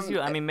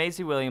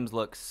 Maisie Williams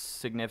looks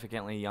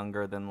significantly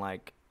younger than,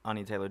 like,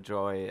 Anya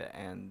Taylor-Joy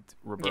and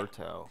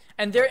Roberto.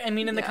 And there, I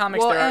mean, in the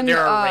comics, Well, there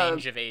are and, a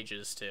range of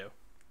ages, too.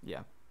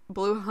 Yeah.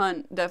 Blue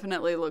Hunt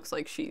definitely looks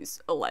like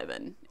she's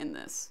 11 in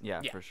this.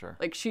 Yeah, Yeah. for sure.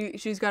 Like,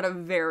 she's got a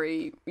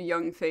very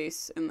young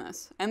face in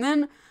this. And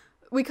then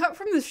we cut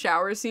from the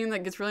shower scene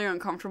that gets really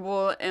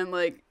uncomfortable, and,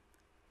 like,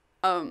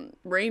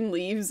 Rain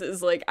leaves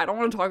is like, I don't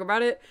want to talk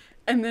about it.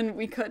 And then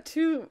we cut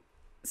to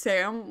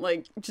Sam,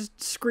 like,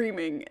 just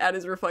screaming at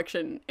his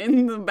reflection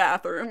in the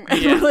bathroom.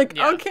 And we're like,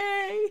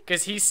 okay.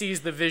 Because he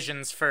sees the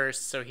visions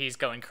first, so he's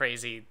going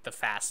crazy the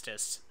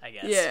fastest, I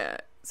guess. Yeah.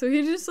 So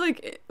he's just,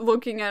 like,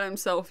 looking at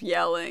himself,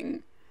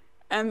 yelling.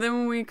 And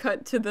then we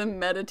cut to them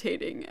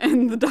meditating,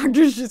 and the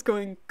doctor's just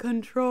going,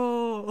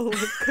 control,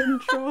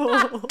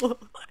 control.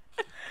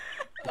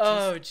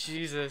 Oh,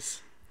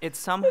 Jesus. It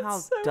somehow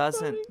It's so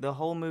doesn't, funny. the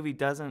whole movie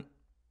doesn't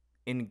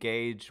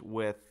engage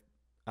with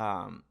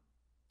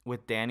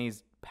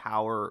Danny's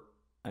power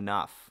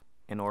enough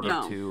in order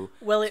No.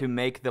 to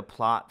make the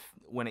plot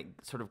when it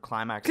sort of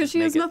climaxes. Because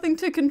she has nothing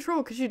to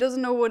control, because she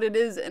doesn't know what it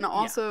is, and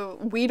also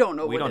we don't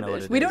know what it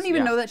is. We don't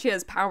even know that she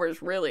has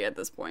powers really at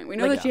this point. We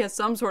know that she has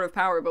some sort of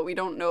power, but we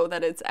don't know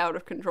that it's out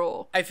of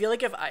control. I feel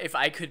like if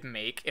I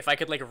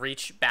could like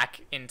reach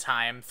back in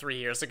time 3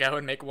 years ago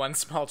and make one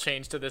small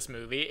change to this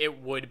movie, it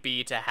would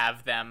be to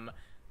have them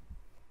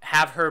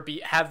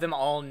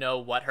all know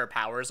what her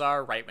powers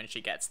are right when she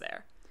gets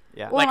there.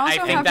 Yeah. Well, Like,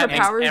 also I think have that her makes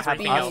powers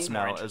everything be... else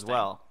more know as interesting.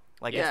 well.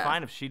 Like, Yeah. it's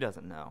fine if she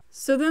doesn't know.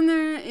 So then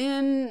they're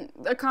in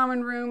a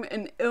common room,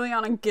 and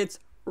Ileana gets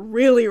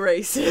really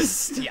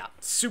racist. Yeah,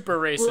 super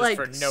racist Like,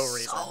 for no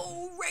reason.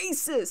 so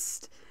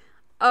racist.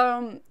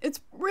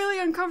 It's really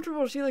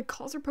uncomfortable. She like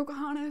calls her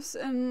Pocahontas,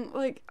 and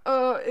like,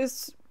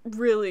 it's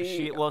really.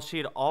 She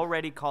had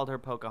already called her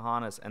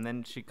Pocahontas, and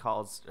then she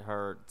calls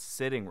her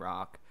Sitting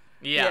Rock,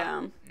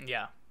 Yeah.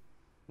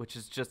 which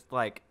is just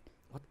like,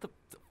 what the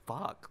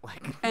fuck?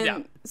 Like, and Yeah.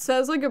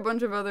 says like a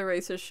bunch of other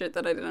racist shit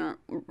that I didn't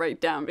write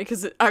down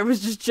because I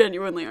was just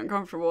genuinely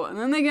uncomfortable. And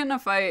then they get in a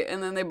fight,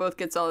 and then they both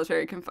get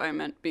solitary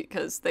confinement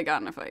because they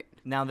got in a fight.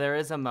 now there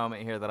is a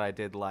moment here that I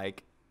did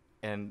like,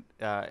 and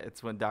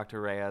it's when Dr.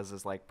 Reyes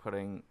is like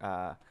putting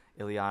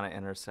Ileana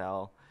in her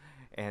cell,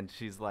 and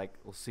she's like,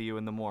 "We'll see you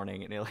in the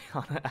morning," and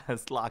Ileana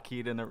has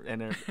Lockheed in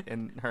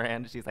her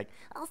hand. She's like,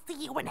 "I'll see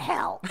you in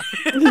hell."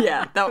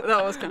 Yeah, that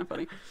was kind of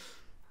funny.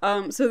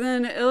 So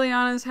then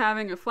Ileana's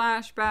having a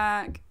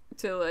flashback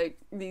to like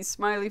these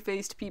smiley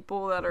faced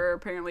people that are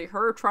apparently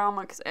her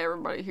trauma, because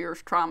everybody here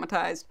is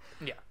traumatized.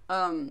 Yeah.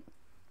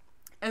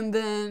 And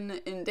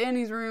then in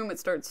Danny's room, it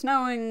starts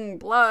snowing,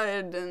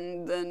 blood,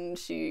 and then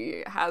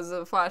she has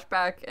a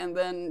flashback, and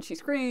then she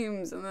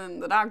screams, and then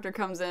the doctor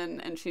comes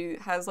in, and she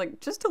has like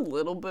just a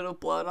little bit of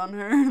blood on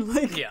her.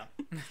 Like, Yeah.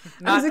 I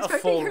Not was a expecting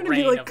full her to be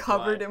rain like of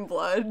covered blood. in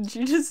blood.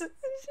 She just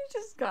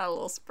got a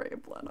little spray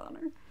of blood on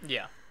her.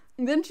 Yeah.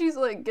 And then she's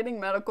like getting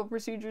medical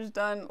procedures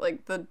done.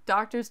 Like the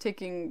doctor's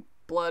taking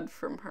blood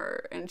from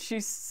her, and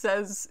she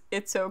says,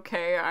 "It's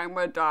okay, I'm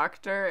a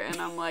doctor," and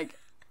I'm like,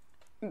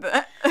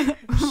 that.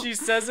 She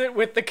says it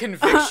with the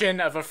conviction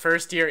of a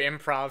first-year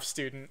improv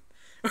student.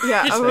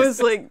 Yeah, I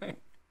was like,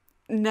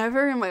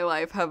 never in my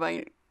life have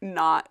I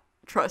not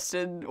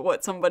trusted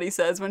what somebody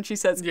says when she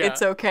says, Yeah.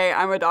 "It's okay,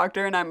 I'm a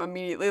doctor," and I'm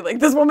immediately like,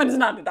 this woman is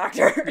not a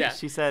doctor. Yeah.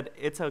 She said,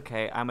 "It's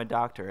okay, I'm a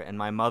doctor, and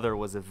my mother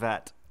was a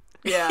vet."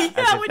 Yeah.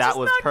 As if which that is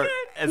was not good.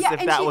 as if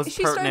and that was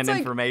she pertinent starts, like,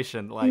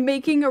 information. Like,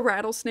 Making a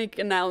rattlesnake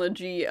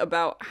analogy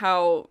about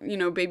how, you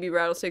know, baby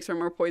rattlesnakes are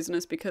more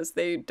poisonous because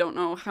they don't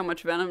know how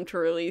much venom to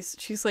release.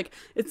 She's like,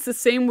 it's the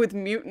same with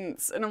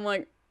mutants. And I'm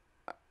like,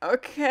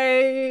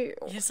 okay.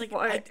 It's like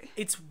what?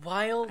 it's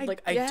wild. I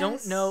Like I don't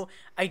guess.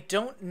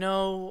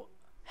 know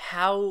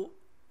how.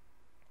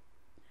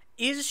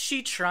 Is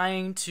she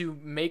trying to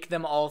make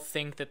them all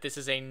think that this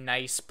is a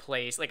nice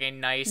place, like a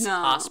nice No.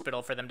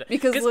 hospital for them to?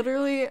 Because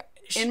literally,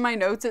 in my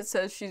notes, it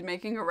says she's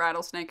making a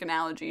rattlesnake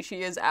analogy.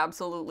 She is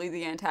absolutely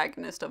the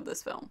antagonist of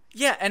this film.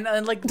 Yeah, and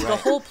like the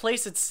whole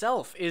place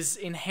itself is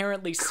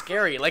inherently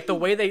scary. Like the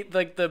way they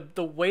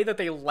the way that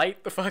they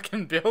light the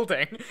fucking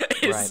building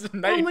is Right.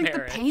 And like the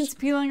nightmarish. paint's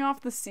peeling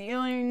off the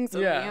ceilings.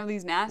 And Yeah. you have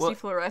these nasty Well-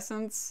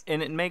 fluorescents.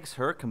 and it makes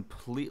her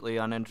completely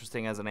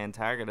uninteresting as an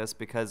antagonist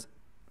because,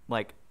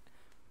 like,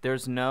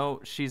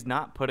 she's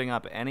not putting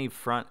up any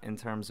front in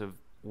terms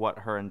of what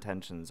her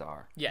intentions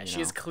are. Yeah, you she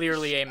know? is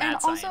clearly a mad And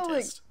also, like,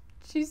 scientist.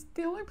 she's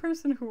the only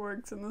person who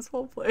works in this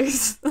whole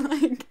place.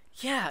 Like,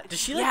 Yeah, does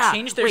she like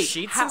change their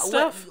sheets and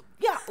stuff?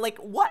 Yeah, like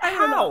what? I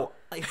don't know.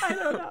 Like, I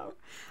don't know.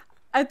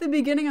 At the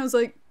beginning, I was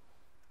like,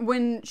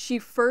 when she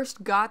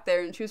first got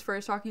there and she was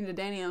first talking to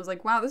Danny, I was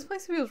like, wow, this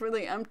place feels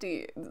really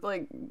empty.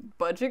 Like,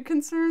 budget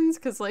concerns?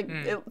 Because, like,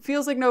 it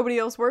feels like nobody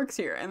else works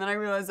here. And then I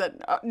realized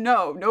that,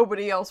 no,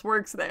 nobody else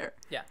works there.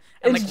 Yeah,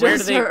 and It's like where do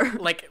just they her.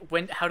 like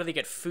when? How do they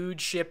get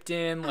food shipped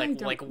in? Like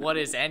don't what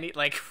know. is any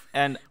like?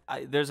 and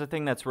there's a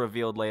thing that's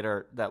revealed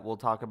later that we'll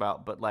talk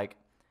about, but like,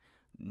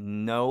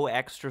 no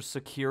extra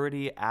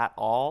security at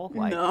all.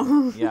 Like,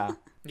 No. yeah,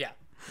 Yeah,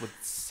 with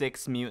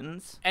 6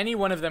 mutants. any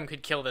one of them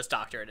could kill this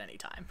doctor at any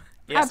time.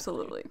 Yes.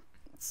 Absolutely.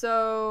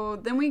 So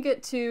then we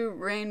get to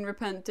Rain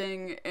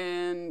repenting,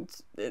 and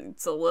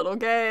it's a little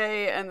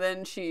gay, and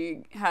then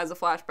she has a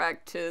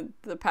flashback to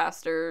the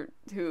pastor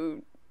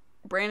who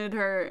branded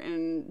her,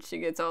 and she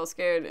gets all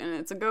scared, and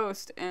it's a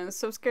ghost, and it's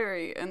so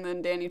scary. And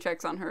then Danny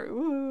checks on her.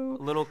 Ooh.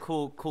 Little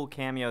cool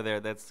cameo there.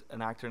 That's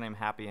an actor named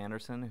Happy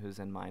Anderson who's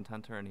in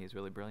Mindhunter, and he's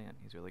really brilliant.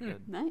 He's really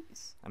good.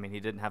 Nice. I mean, he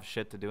didn't have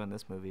shit to do in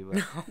this movie,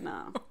 but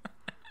No.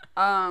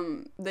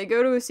 They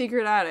go to a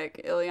secret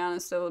attic.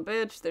 Ileana's still a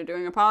bitch. They're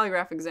doing a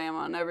polygraph exam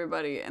on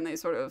everybody, and they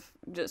sort of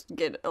just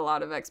get a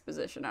lot of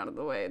exposition out of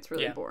the way. It's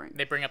really Yeah, boring.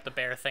 they bring up the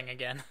bear thing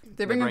again.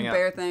 They bring up bring the up-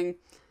 bear thing.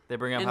 they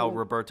bring up how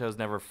Roberto's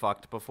never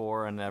fucked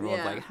before, and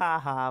everyone's Yeah. like, ha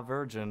ha,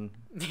 virgin.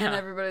 And Yeah,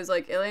 everybody's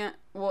like,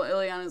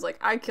 Ileana's like,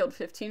 I killed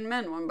 15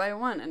 men one by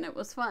one, and it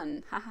was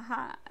fun. Ha ha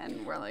ha.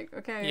 And we're like,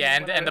 okay. yeah,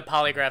 and the whatever.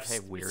 polygraph Hey,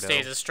 weirdo.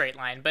 stays a straight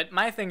line. But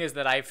my thing is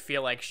that I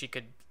feel like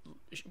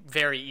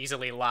very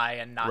easily lie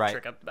and not Right.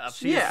 trip a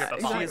Yeah, trip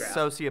a She is polygraph.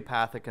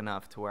 sociopathic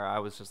enough to where I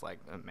was just like,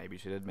 maybe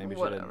she did, maybe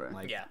she Whatever. didn't.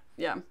 Like, Yeah.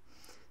 Yeah.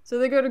 So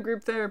they go to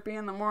group therapy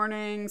in the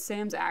morning.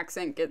 Sam's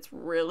accent gets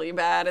really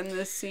bad in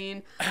this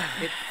scene.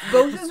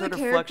 Both of the sort of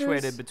characters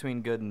fluctuated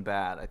between good and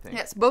bad, I think.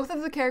 Yes, both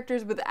of the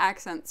characters with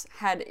accents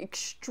had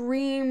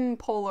extreme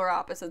polar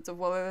opposites of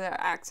whether their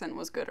accent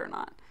was good or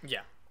not.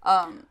 Yeah.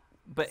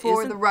 But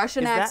For the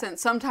Russian is that- accent,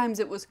 sometimes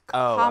it was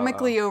Oh,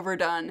 comically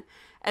overdone,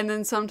 and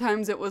then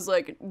sometimes it was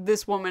like,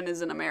 this woman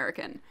is an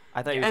American.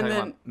 I thought you were and talking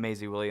then- about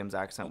Maisie Williams'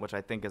 accent, which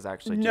I think is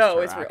actually just No,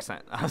 her it's real.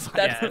 accent. I was like,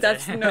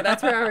 That's Yeah,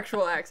 that's her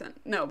actual accent.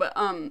 No, but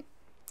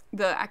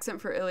the accent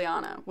for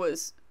Ileana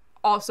was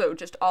also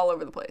just all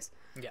over the place.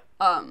 Yeah.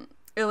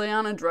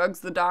 Ileana drugs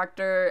the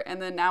doctor,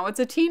 and then now it's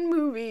a teen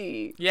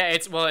movie. Yeah,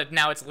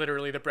 now it's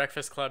literally the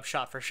Breakfast Club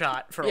shot for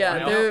shot for a Yeah,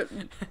 while. they're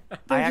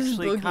I just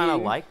actually kind of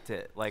boogieing. liked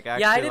it. Like,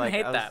 actually, Yeah, I didn't like,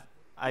 hate was- that.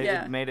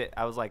 Yeah. It made it.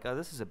 I was like, oh,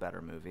 this is a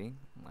better movie.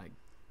 Like,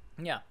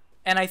 Yeah.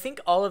 And I think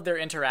all of their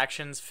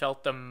interactions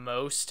felt the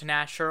most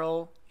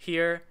natural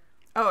here.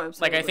 Oh,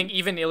 absolutely. Like, I think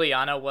even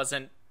Ileana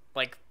wasn't,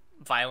 like,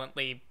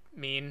 violently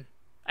mean.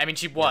 I mean,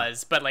 she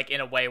was, but, like, in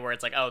a way where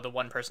it's like, oh, the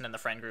one person in the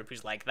friend group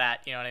who's like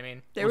that, you know what I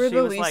mean? they Well, were she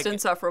the was, least like-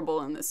 insufferable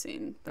in this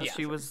scene. That's Yeah.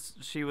 for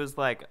she was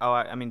like, oh,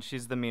 I mean,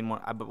 she's the mean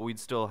one, but we'd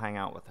still hang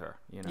out with her.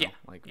 You know, Yeah,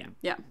 like, yeah.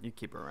 Yeah. you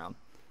keep her around.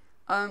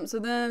 So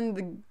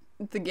then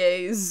the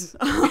gays,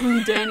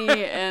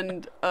 Danny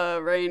and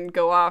Rain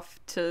go off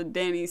to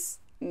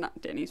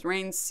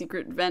Rain's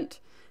secret vent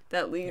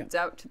that leads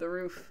out to the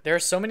roof. There are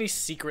so many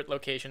secret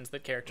locations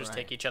that characters Right.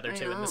 take each other I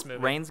to in this know.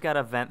 movie. Rain's got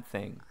a vent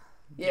thing.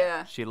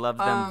 Yeah. She loves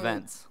them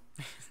vents.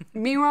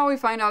 Meanwhile, we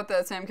find out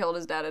that Sam killed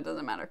his dad. It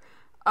doesn't matter.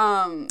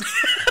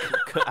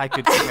 I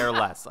could care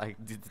less.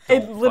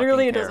 It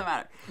literally doesn't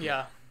matter.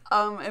 Yeah.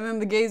 And then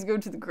the gays go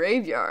to the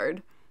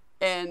graveyard,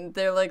 and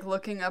they're like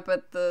looking up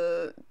at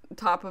the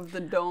top of the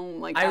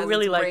dome, like I as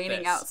really it's like raining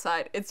this.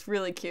 outside. It's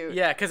really cute.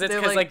 Yeah, because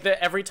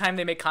They're every time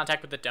they make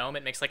contact with the dome,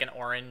 it makes like an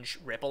orange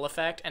ripple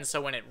effect, and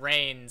so when it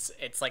rains,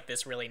 it's like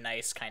this really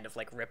nice kind of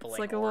like rippling. It's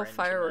like a little orange in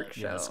fireworks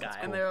the show, sky.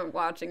 and they're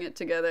watching it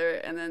together,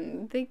 and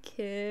then they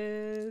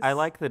kiss. I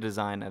like the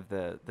design of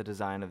the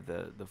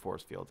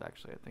force fields.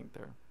 Actually, I think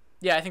they're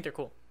Yeah, I think they're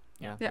cool.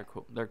 they're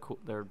cool. They're cool.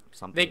 They're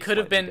something. They could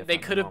have slightly been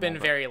different than normal,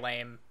 but- very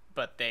lame,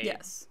 but they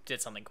Yes.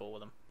 did something cool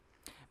with them.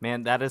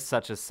 Man, that is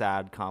such a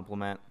sad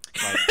compliment.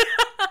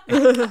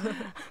 Like,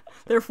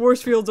 Their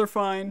force fields are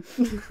fine.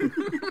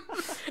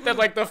 That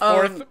like the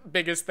fourth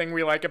biggest thing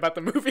we like about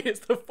the movie is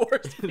the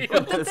force field.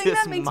 The thing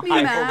that makes me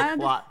mild mad-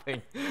 plot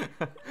thing.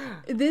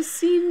 This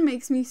scene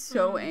makes me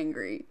so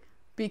angry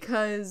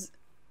because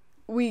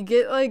we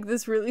get like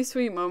this really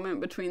sweet moment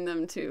between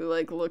them two,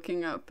 like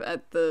looking up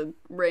at the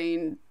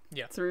rain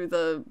Yeah. through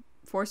the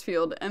force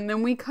field, and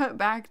then we cut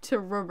back to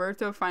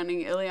Roberto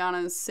finding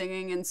Ileana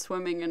singing and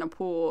swimming in a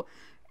pool,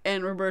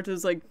 and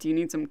Roberto's like, "Do you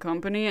need some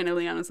company?" And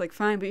Ileana's like,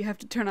 "Fine, but you have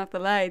to turn off the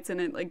lights,"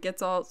 and it like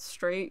gets all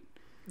straight.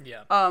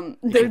 Yeah.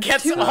 They're It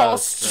gets two- all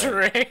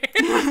straight. straight.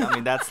 I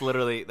mean, that's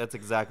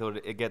exactly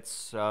what it gets.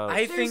 So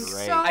I they're think-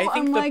 straight. so I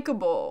think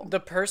unlikable. The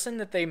person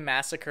that they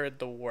massacred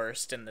the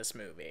worst in this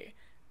movie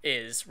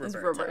is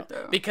Roberto.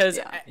 Roberto. Because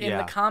Yeah. in Yeah.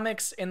 the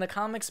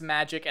comics,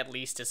 magic at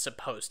least is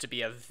supposed to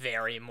be a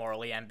very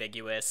morally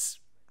ambiguous,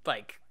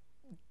 like,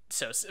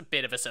 a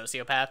bit of a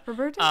sociopath.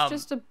 Roberto's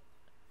just a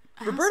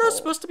Roberto's asshole.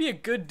 supposed to be a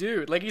good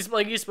dude. He's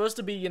supposed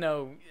to be, you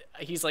know,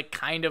 he's like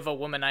kind of a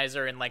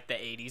womanizer in like the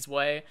 80s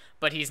way,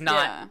 but he's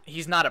not Yeah.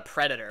 he's not a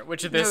predator,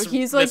 which this No,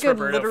 he's this like a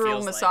Roberto literal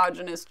feels like.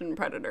 misogynist and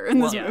predator in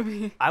this Yeah.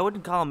 movie. I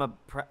wouldn't call him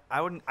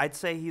I'd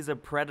say he's a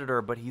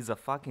predator, but he's a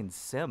fucking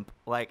simp.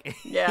 Like,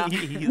 Yeah.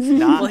 he's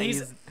not. Well,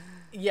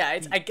 yeah,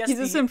 I guess He's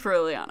a simp for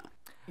Ileana.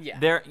 Yeah.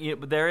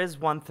 There is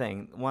one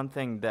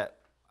thing that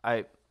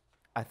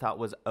I thought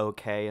was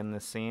okay in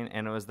this scene,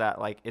 and it was that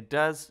like it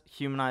does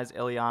humanize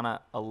Ileana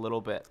a little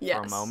bit for a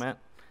Yes. moment,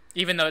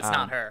 Even though it's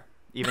not her.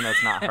 even though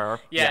it's not her.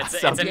 Yeah,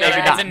 so it's maybe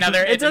another not.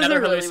 It doesn't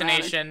really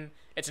hallucination.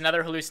 It's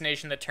another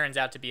hallucination that turns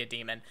out to be a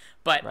demon.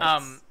 But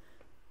Right.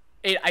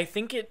 I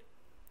think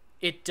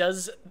it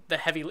does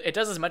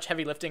as much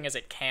heavy lifting as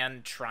it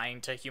can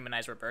trying to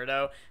humanize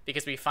Roberto,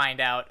 because we find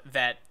out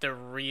that the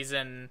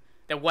reason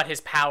that what his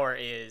power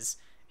is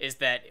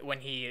that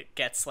when he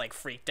gets like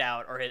freaked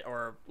out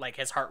or like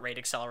his heart rate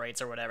accelerates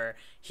or whatever,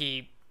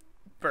 he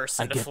bursts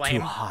I into get flame.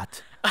 too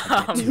hot.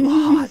 I get too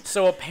hot.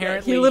 So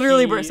apparently He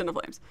literally burst into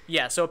flames.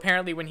 Yeah, so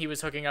apparently when he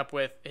was hooking up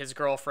with his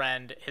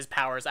girlfriend, his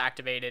powers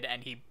activated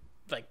and he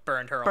like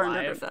burned her Burned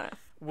her alive, to death.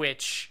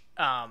 which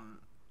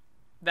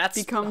that's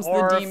Becomes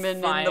the demon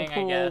in the horrifying, I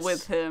pool guess.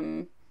 with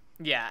him.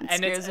 Yeah, and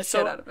Scares it's the so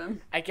shit out of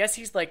him. I guess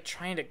he's like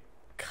trying to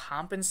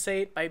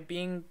compensate by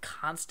being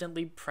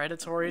constantly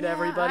predatory to Yeah,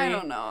 everybody. I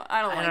don't know.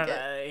 I don't like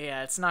it.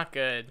 Yeah, it's not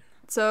good.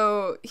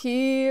 So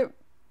he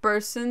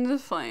bursts into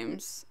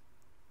flames,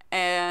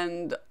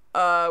 and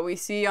we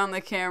see on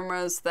the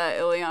cameras that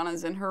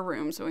Ileana's in her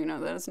room, so we know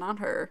that it's not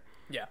her.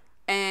 Yeah.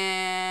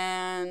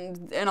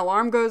 And an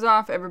alarm goes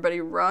off, everybody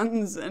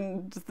runs,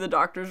 and the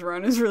doctor's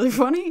run is really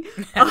funny.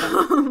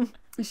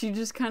 She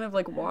just kind of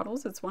like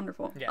waddles. It's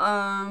wonderful.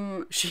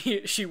 Yeah.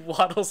 She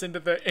waddles into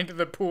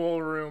the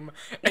pool room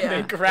and Yeah.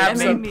 then grabs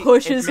And him.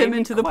 pushes him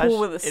into the pool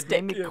with a It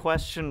made stick. me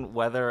question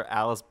whether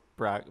Alice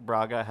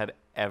Braga had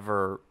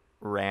ever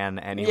ran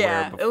anywhere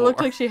Yeah, before. it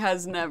looked like she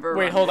has never.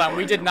 Wait, run hold on. before.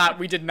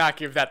 We did not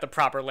give that the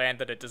proper land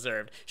that it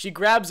deserved. She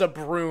grabs a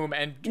broom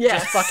and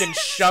Yes. just fucking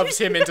shoves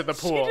him into the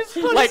pool. Just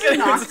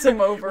knocks him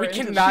over. we into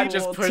the cannot pool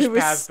just push to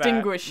past that.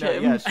 extinguish No,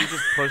 him. yeah, she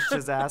just pushed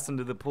his ass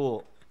into the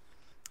pool.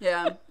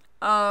 Yeah.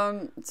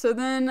 So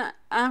then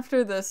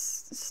after this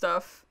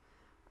stuff,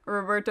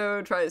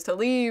 Roberto tries to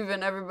leave,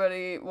 and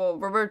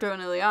Roberto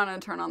and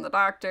Ileana turn on the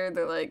doctor.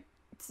 They're like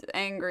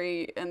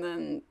angry, and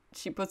then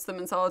she puts them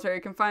in solitary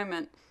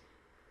confinement.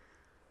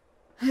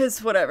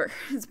 It's whatever.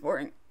 It's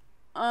boring.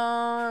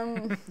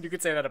 You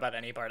could say that about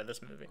any part of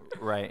this movie.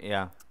 Right,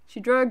 yeah. She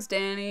drugs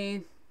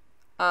Danny.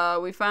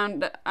 We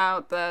found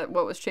out that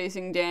what was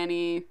chasing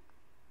Danny,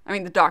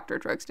 the doctor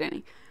drugs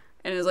Danny,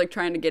 and is like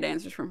trying to get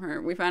answers from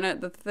her. We found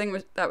out that the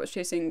thing that was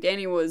chasing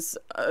Danny was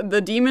the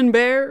demon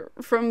bear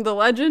from the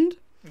legend.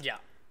 Yeah.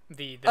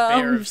 The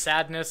bear of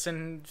sadness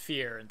and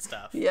fear and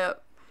stuff.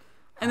 Yep.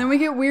 And then we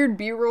get weird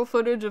B-roll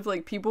footage of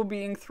like people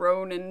being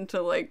thrown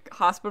into like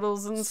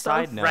hospitals and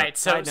stuff. Side note, Right,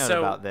 so-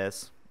 about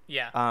this.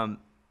 Yeah.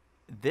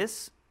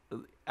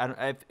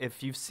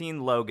 If you've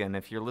seen Logan,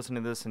 if you're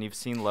listening to this and you've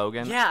seen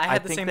Logan, Yeah, I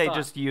had the think same they thought.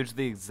 just used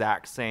the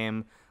exact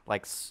same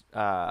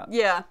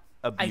Yeah.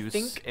 abuse I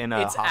think in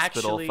a it's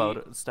hospital actually,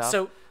 photo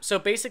stuff. So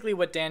basically,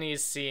 what Danny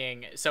is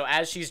seeing. So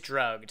as she's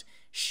drugged,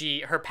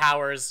 her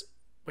powers,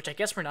 which I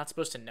guess we're not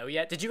supposed to know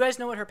yet. Did you guys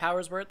know what her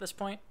powers were at this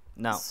point?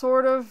 no.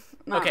 Sort of.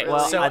 Not Okay, really.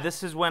 Well, so-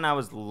 this is when I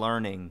was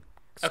learning,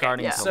 Okay,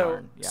 starting yeah. to so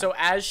learn. Yeah. so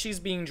as she's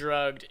being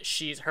drugged,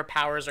 her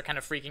powers are kind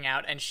of freaking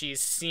out, and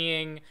she's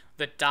seeing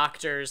the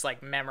doctor's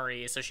like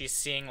memories. So she's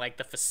seeing like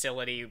the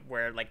facility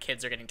where like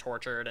kids are getting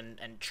tortured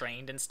and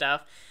trained and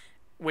stuff,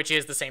 which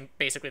is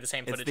basically the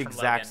same footage the from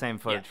exact Logan. same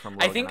footage Yeah. from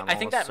I Logan, think I'm I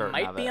think almost that certain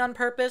might of be it. on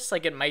purpose.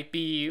 Like it might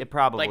be. It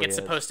probably like it's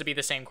is. supposed to be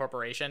the same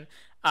corporation.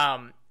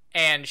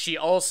 And she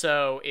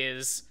also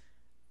is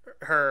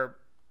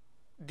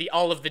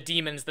all of the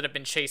demons that have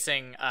been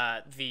chasing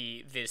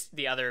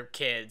the other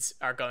kids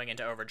are going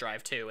into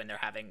overdrive too, and they're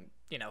having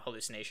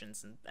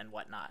hallucinations and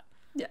whatnot.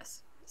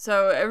 Yes.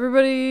 So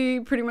everybody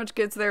pretty much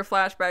gets their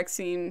flashback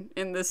scene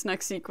in this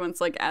next sequence,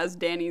 like as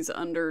Danny's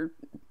under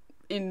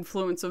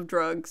influence of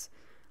drugs,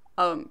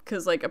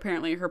 because like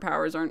apparently her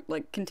powers aren't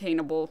like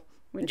containable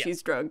when Yeah.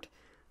 she's drugged.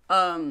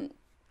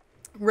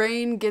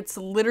 Rain gets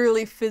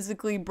literally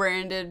physically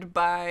branded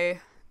by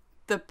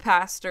the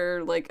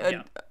pastor, like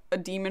a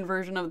demon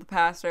version of the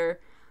pastor.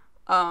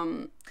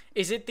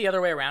 Is it the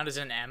other way around? Is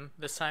it an M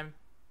this time?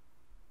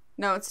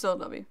 No, it's still a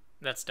W.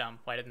 That's dumb.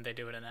 Why didn't they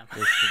do it in M?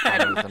 This is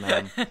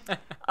the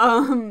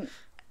name.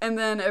 And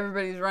then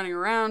everybody's running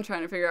around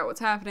trying to figure out what's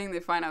happening.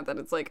 They find out that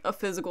it's like a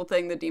physical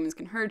thing that demons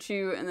can hurt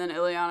you. And then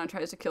Ileana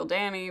tries to kill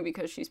Danny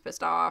because she's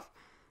pissed off.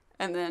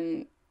 And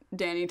then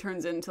Danny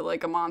turns into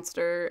like a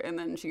monster, and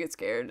then she gets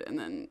scared. And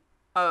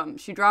then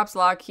she drops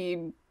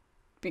Lockheed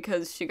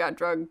because she got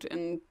drugged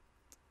and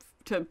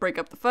to break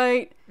up the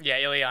fight. Yeah,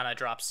 Ileana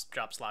drops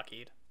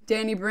Lockheed.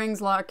 Danny brings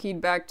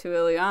Lockheed back to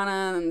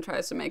Ileana and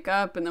tries to make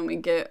up. And then we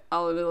get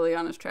all of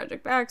Ileana's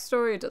tragic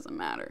backstory. It doesn't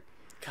matter.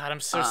 God,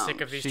 I'm so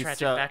sick of these She's tragic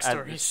so,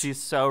 backstories.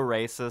 she's so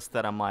racist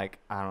that I'm like,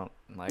 I don't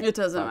like. It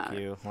doesn't fuck matter.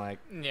 You. Like,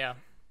 Yeah.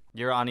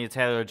 you're Anya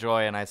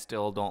Taylor-Joy, and I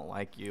still don't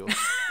like you.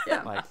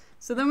 Yeah. Like,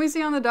 So then we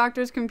see on the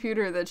doctor's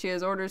computer that she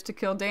has orders to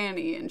kill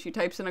Danny, and she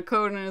types in a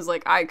code and is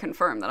like, I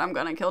confirm that I'm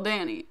gonna kill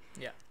Danny.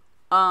 Yeah.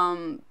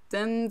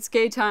 Then it's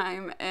gay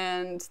time,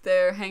 and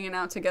they're hanging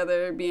out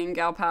together, being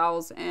gal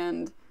pals,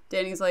 and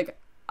Danny's like,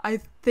 I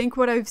think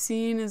what I've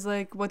seen is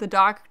like what the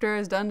doctor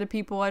has done to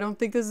people. I don't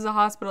think this is a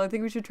hospital. I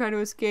think we should try to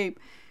escape.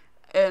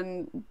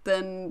 And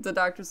then the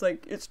doctor's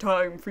like, it's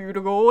time for you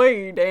to go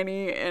away,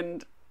 Danny.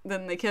 And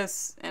then they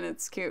kiss, and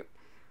it's cute.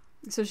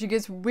 So she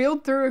gets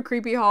wheeled through a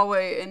creepy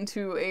hallway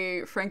into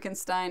a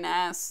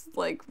Frankenstein-ass,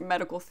 like,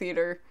 medical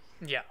theater.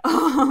 Yeah.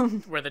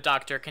 Where the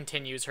doctor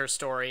continues her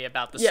story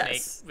about the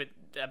Yes. snake,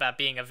 about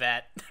being a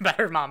vet, about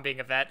her mom being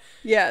a vet.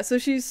 Yeah, so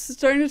she's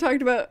starting to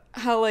talk about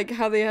how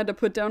they had to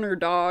put down her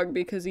dog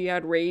because he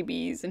had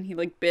rabies and he,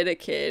 like, bit a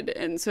kid.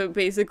 And so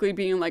basically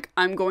being like,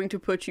 I'm going to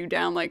put you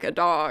down like a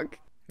dog.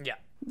 Yeah.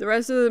 The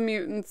rest of the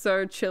mutants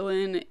are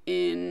chilling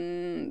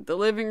in the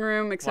living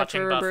room, except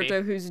Watching for Buffy.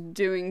 Roberto, who's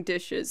doing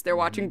dishes. They're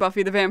watching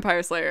Buffy the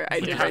Vampire Slayer. I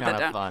did it's write kind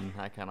that of down. fun.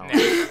 I kind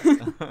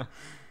of like it.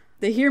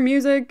 They hear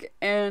music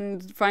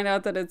and find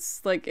out that it's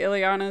like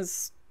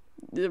Ileana's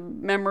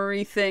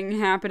memory thing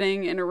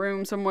happening in a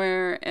room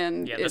somewhere,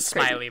 and Yeah, the it's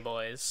crazy. smiley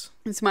boys.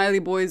 And smiley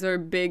boys are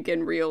big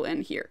and real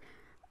and here.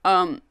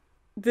 Then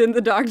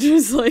the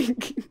doctor's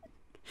like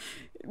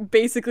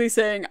basically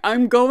saying,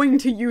 I'm going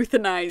to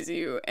euthanize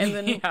you, and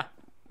then Yeah.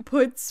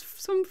 puts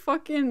some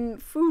fucking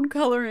food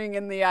coloring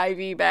in the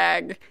IV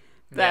bag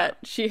that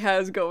she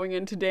has going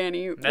into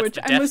Danny, That's which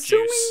the I'm death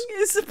assuming juice.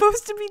 is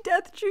supposed to be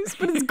death juice,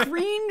 but it's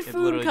green It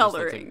food literally just looks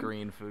coloring. like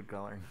green food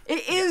coloring.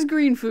 It is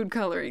green food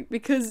coloring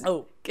because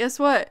Oh. guess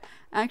what?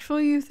 Actual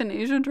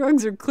euthanasia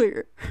drugs are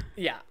clear.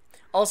 Yeah.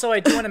 Also, I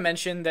do want to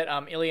mention that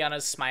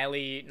Ileana's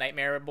smiley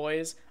nightmare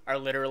boys are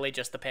literally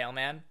just the Pale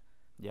Man.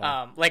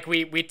 Yeah. Like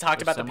we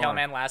talked about the Pale similar.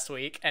 Man last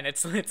week, and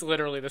it's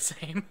literally the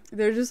same.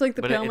 They're just like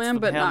the Pale it's Man, the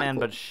but Pale not Man,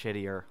 cool. but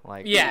shittier.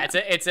 Like Yeah,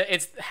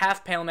 it's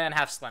half Pale Man,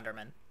 half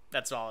Slenderman.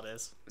 That's all it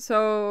is.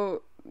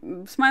 So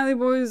smiley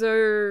boys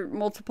are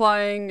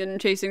multiplying and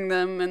chasing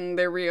them, and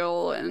they're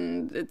real,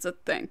 and it's a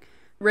thing.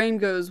 Rain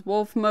goes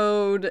wolf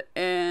mode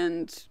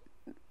and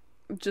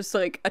just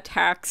like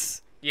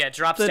attacks. Yeah, it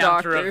drops The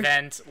down through doctor. a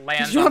vent,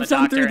 lands on the Drops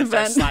down doctor, through and the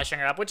starts vent. slashing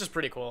her up, which is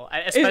pretty cool.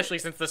 Especially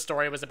since the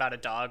story was about a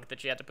dog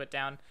that she had to put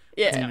down.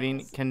 Yeah.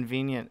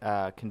 convenient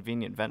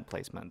vent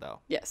placement though.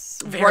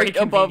 Yes. Very right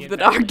above the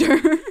convenient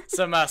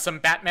doctor. Some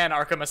Batman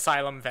Arkham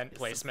Asylum vent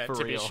placement, for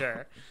to be real.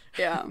 sure.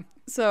 Yeah.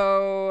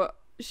 So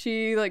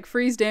she like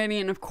frees Danny,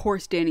 and of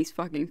course Danny's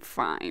fucking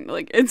fine.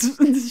 Like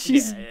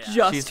she's Yeah.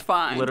 just She's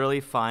fine.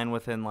 literally fine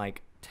within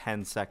like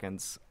 10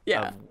 seconds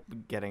Yeah.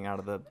 of getting out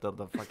of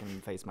the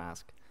fucking face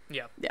mask.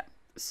 Yeah. Yeah.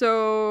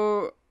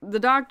 So the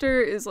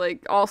doctor is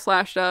like all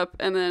slashed up,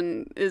 and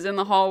then is in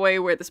the hallway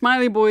where the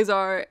smiley boys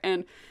are,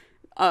 and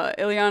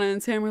Ileana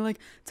and Sam are like,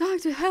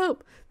 "Doctor,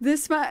 help!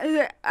 This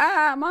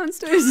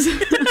monsters!"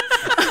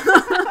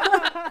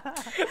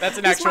 That's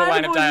an The actual smiley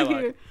line of boys are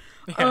dialogue. here.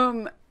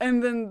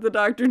 And then the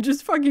doctor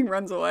just fucking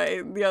runs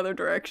away the other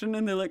direction,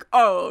 and they're like,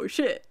 "Oh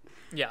shit!"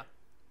 Yeah.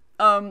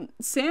 Ileana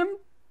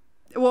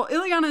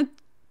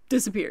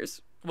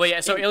disappears. Well,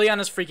 yeah, so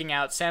Ileana's freaking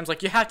out. Sam's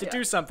like, you have to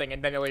do something,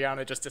 and then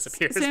Ileana just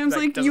disappears. Sam's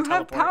like, doesn't "You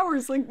have teleport.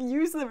 powers, like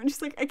use them," and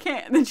she's like, "I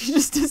can't," and then she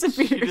just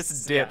disappears. She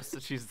just dips.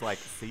 She's like,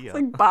 see ya.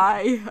 Like,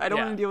 bye. I don't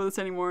Yeah. want to deal with this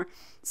anymore.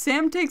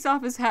 Sam takes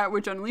off his hat,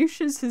 which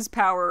unleashes his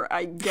power,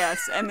 I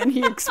guess, and then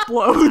he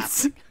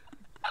explodes.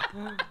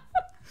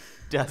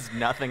 Does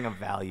nothing of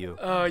value.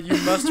 Oh, you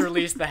must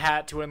release the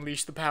hat to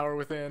unleash the power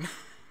within.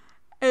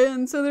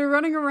 And so they're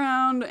running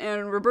around,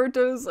 and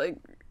Roberto's like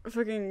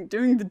fucking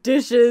doing the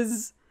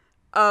dishes.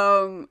 He's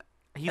and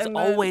then-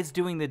 always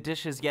doing the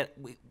dishes, yet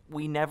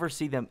we never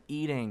see them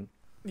eating.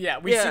 Yeah,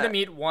 we see Yeah. them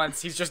eat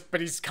once. But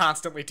he's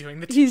constantly doing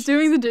the He's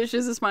doing the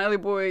dishes. A smiley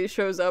boy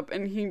shows up,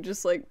 and he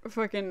just like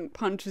fucking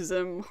punches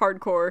him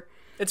hardcore.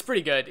 It's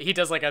pretty good. He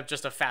does like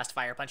just a fast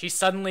fire punch. He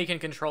suddenly can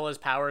control his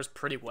powers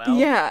pretty well.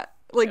 Yeah,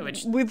 like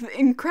Which- with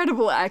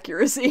incredible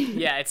accuracy.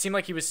 Yeah, it seemed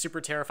like he was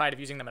super terrified of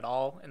using them at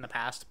all in the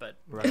past, but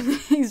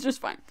He's just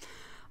fine.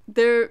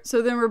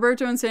 So then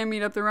Roberto and Sam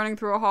meet up. They're running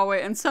through a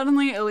hallway, and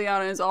suddenly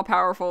Ileana is all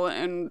powerful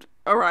and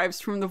arrives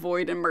from the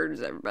void and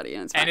murders everybody.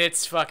 And it's fine. and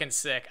it's fucking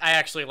sick. I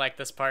actually like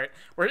this part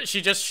where she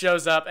just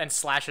shows up and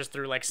slashes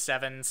through like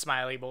 7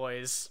 smiley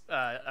boys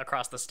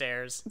across the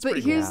stairs. It's But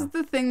pretty here's cool.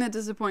 the thing that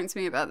disappoints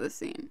me about this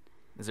scene.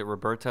 Is it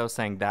Roberto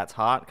saying that's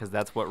hot? Because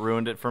that's what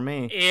ruined it for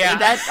me. Yeah.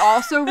 That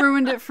also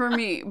ruined it for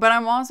me. But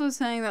I'm also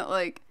saying that,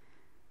 like,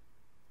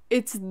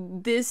 it's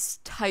this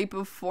type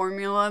of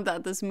formula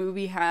that this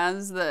movie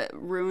has that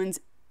ruins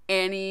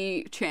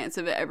any chance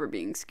of it ever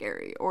being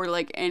scary or,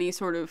 like, any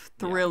sort of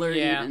thriller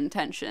Yeah. even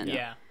tension.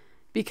 Yeah.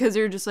 Because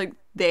you're just like,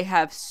 they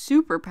have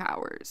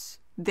superpowers.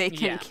 They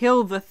can Yeah.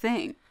 kill the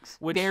things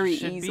Which very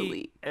should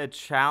easily. be a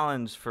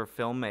challenge for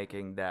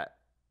filmmaking that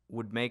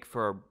would make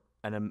for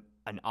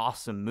an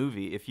awesome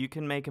movie. If you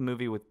can make a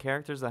movie with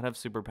characters that have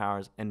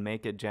superpowers and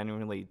make it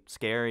genuinely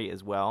scary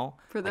as well,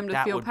 For them like, to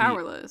that feel would be-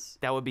 powerless.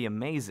 that would be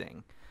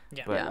amazing.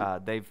 Yeah. But Yeah.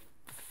 they've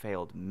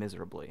failed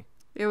miserably.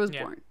 It was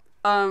Yeah.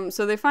 boring.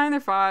 So they find their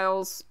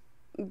files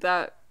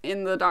that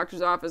in the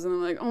doctor's office, and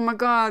they're like, "Oh my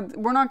god,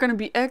 we're not gonna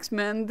be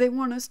X-Men. They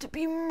want us to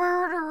be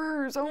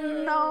murderers. Oh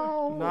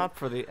no!" Not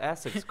for the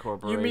Essex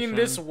Corporation. You mean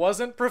this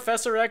wasn't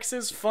Professor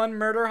X's fun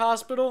murder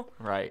hospital?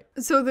 Right.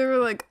 So they were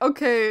like,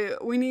 "Okay,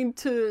 we need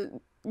to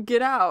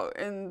get out,"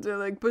 and they're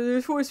like, "But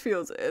there's force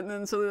fields," and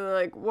then so they're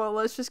like, "Well,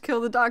 let's just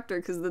kill the doctor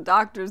because the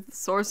doctor's the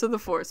source of the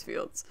force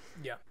fields."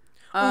 Yeah.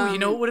 Oh, you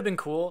know what would have been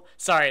cool?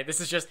 Sorry, this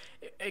is just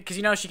because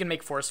you know she can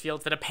make force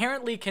fields that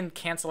apparently can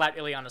cancel out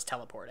Ileana's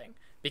teleporting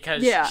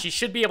because Yeah. she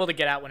should be able to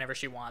get out whenever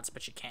she wants,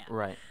 but she can't.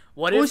 Right.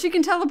 What Well, if? she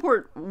can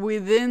teleport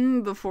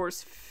within the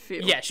force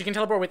field. Yeah, she can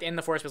teleport within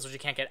the force fields, but she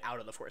can't get out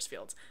of the force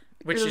fields,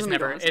 which doesn't is make a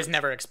never lot of sense.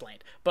 never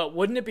explained. But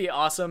wouldn't it be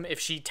awesome if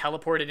she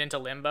teleported into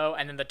limbo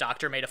and then the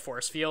doctor made a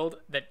force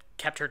field that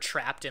kept her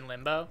trapped in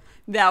limbo?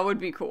 That would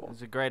be cool.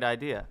 It's a great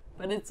idea.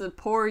 But it's a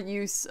poor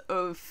use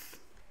of,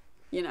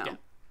 you know. Yeah.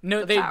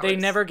 No, The they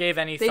powers. never gave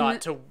any They thought ne-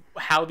 to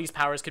how these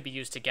powers could be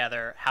used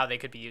together, how they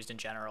could be used in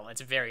general.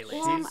 It's very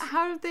lazy.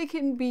 How they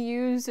can be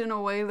used in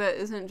a way that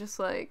isn't just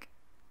like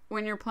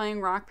when you're playing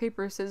rock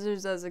paper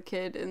scissors as a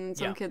kid, and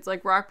some Yeah. kids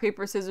like rock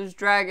paper scissors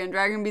dragon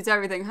beats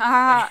everything.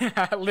 Ha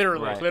ha. ha.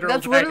 Literally, Right. literal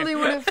That's dragon. literally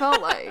what it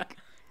felt like.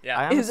 Yeah.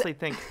 I Is honestly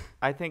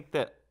think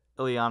that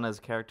Ileana's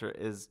character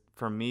is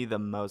for me the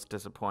most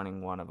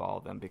disappointing one of all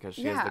of them because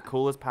she has Yeah. the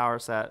coolest power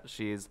set.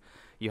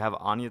 You have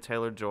Anya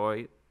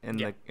Taylor-Joy in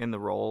Yeah. the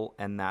role,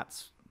 and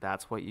that's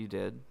what you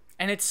did.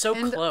 And it's so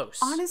close.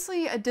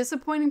 Honestly, a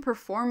disappointing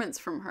performance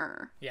from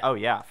her. Yeah. Oh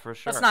yeah, for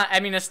sure. It's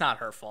not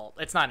her fault.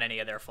 It's not any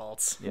of their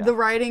faults. Yeah. The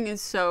writing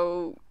is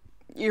so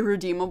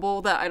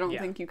irredeemable that I don't Yeah.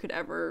 think you could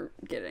ever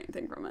get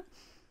anything from it.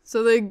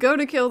 So they go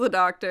to kill the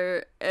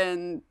doctor,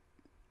 and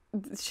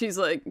she's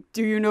like,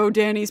 "Do you know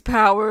Danny's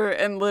power?"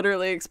 And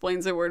literally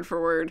explains it word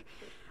for word.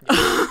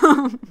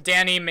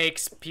 Danny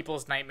makes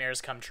people's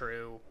nightmares come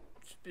true.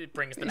 It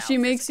brings them out. She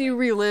makes physically. you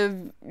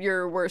relive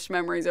your worst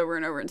memories over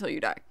and over until you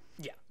die.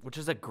 Yeah. Which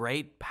is a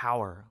great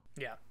power.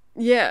 Yeah.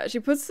 Yeah, she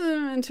puts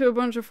them into a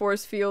bunch of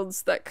force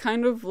fields that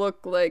kind of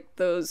look like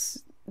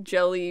those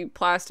jelly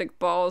plastic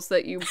balls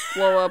that you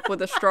blow up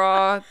with a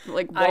straw,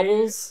 like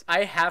bubbles.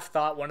 I half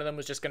thought one of them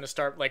was just gonna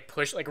start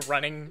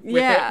running with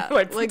Yeah, it,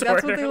 like that's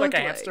toward what they her, look like a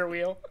like. hamster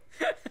wheel.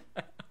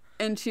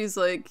 And she's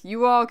like,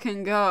 "You all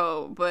can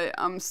go, but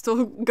I'm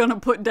still gonna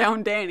put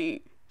down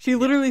Danny." She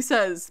literally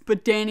says,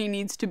 "But Danny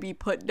needs to be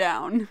put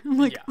down." I'm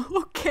like, Yeah.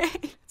 okay.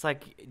 It's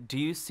like, do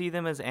you see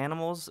them as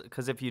animals?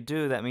 Because if you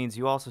do, that means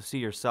you also see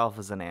yourself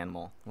as an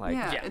animal. Like,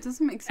 Yeah, it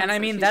doesn't make sense. And I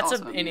that mean she's that's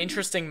also an immune.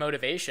 interesting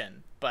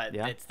motivation, but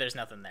Yeah. there's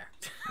nothing there.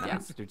 no,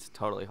 it's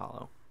totally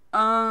hollow.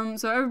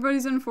 So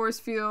everybody's in force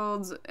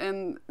fields,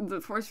 and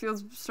the force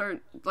fields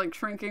start like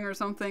shrinking or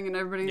something, and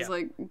everybody's Yeah.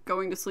 like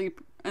going to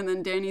sleep, and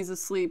then Danny's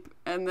asleep,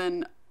 and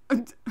then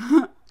This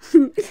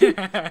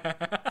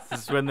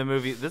is when the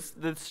movie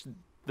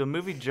the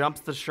movie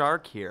jumps the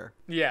shark here.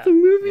 Yeah. the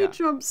movie Yeah.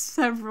 jumps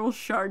several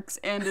sharks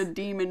and a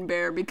demon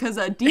bear because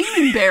a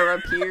demon bear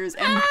appears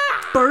and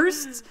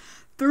bursts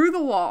through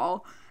the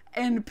wall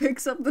and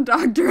picks up the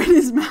doctor in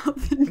his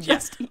mouth and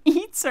just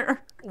eats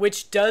her.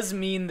 Which does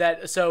mean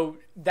that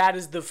that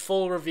is the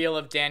full reveal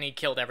of Danny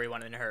killed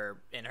everyone in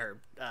her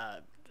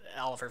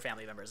all of her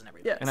family members and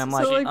everything. Yes. And I'm so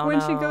like, like oh, when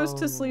she goes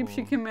to sleep,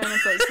 she no. can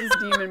manifest this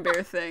demon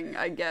bear thing,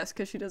 I guess,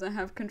 because she doesn't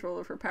have control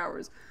of her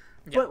powers.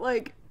 Yeah. But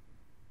like,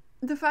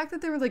 the fact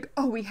that they were like,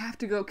 "Oh, we have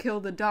to go kill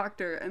the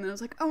doctor," and then it was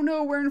like, "Oh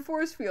no, we're in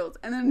force fields,"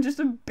 and then just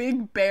a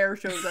big bear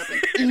shows up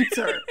and eats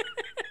her.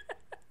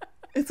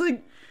 It's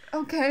like,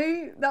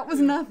 okay, that was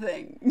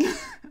nothing.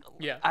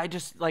 Yeah. I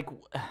just like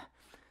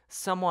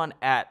someone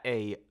at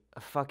a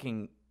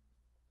fucking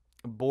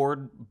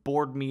board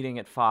meeting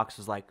at Fox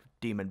was like,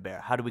 "Demon bear.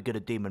 How do we get a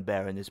demon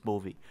bear in this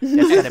movie?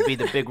 That's gonna be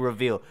the big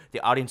reveal.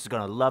 The audience is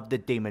gonna love the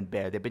demon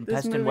bear. They've been This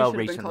testing movie well should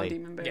have been called recently."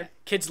 Demon Bear. Yeah.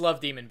 Kids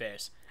love demon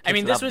bears. I Kids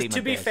mean, this love was, demon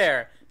to be bears.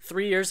 fair,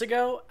 3 years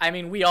ago, I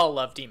mean, we all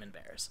love demon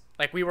bears.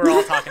 Like, we were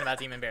all talking about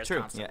demon bears True.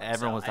 constantly. Yeah,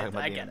 everyone was so talking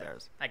about I demon get it.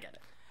 bears. I get it.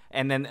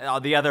 And then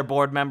the other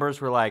board members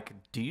were like,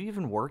 "Do you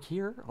even work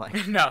here?"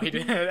 Like, No, he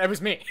didn't. That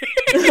was me.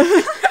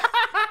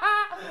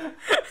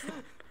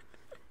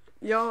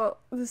 Y'all,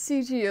 the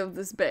CG of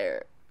this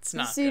bear. It's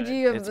not the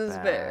CG good. of It's this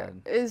bear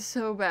bad. is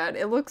so bad.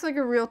 It looks like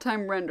a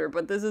real-time render,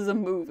 but this is a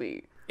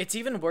movie. It's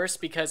even worse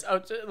because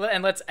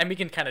and we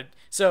can kind of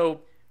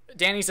so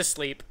Danny's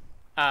asleep.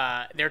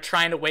 They're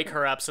trying to wake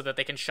her up so that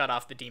they can shut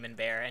off the demon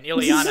bear, and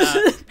Ileana.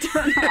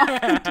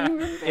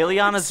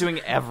 Ileana's doing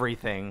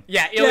everything.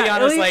 Yeah,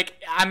 Ileana's Ili- like,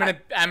 I'm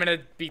gonna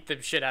beat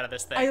the shit out of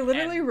this thing. I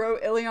literally and,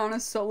 wrote Ileana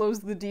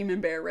solos the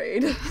demon bear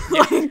raid.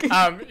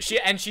 Like,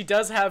 she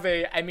does have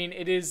I mean,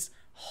 it is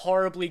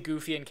horribly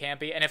goofy and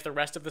campy, and if the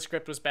rest of the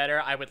script was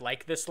better, I would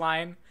like this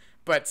line.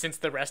 But since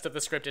the rest of the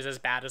script is as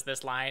bad as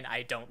this line,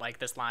 I don't like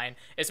this line.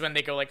 It's when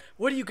they go like,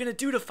 "What are you gonna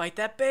do to fight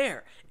that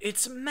bear?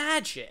 It's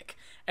magic."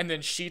 And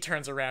then she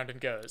turns around and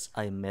goes,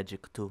 I'm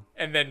magic too.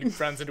 and then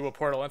runs into a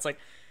portal. And it's like,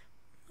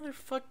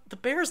 motherfucker, the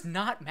bear's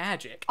not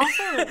magic.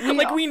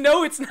 Also, we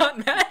know it's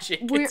not magic.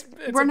 It's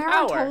we're a never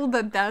power. told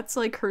that that's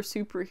like her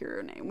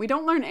superhero name. We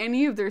don't learn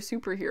any of their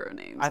superhero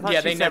names. I thought Yeah,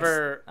 she they said-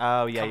 never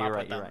Oh yeah, come you're up right.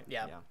 with You're them. right.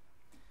 Yeah.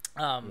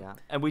 Yeah.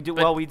 And we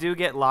do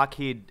get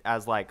Lockheed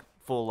as like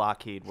full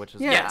Lockheed, which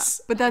is Yeah.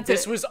 Yes, but that's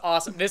this it. was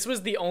awesome. This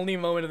was the only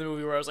moment of the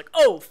movie where I was like,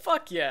 "Oh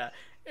fuck yeah!"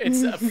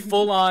 It's a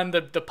full on.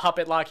 The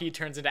puppet Lockheed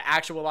turns into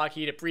actual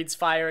Lockheed. It breathes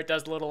fire. It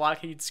does the little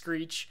Lockheed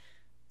screech.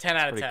 10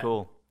 out of pretty 10.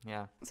 cool.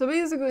 Yeah. So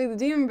basically, the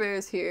demon bear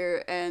is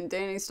here, and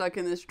Danny's stuck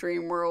in this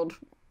dream world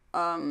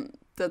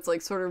that's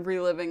like sort of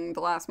reliving the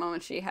last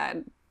moment she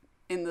had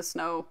in the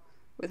snow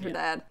with her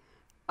dad.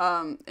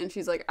 And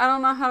she's like, "I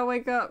don't know how to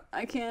wake up.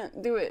 I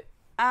can't do it.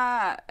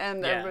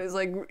 And Yeah. everybody's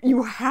like,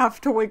 "You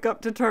have to wake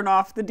up to turn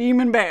off the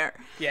demon bear."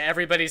 Yeah,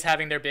 everybody's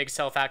having their big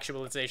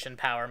self-actualization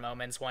power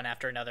moments one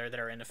after another that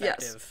are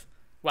ineffective,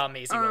 while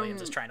Maisie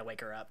Williams is trying to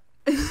wake her up.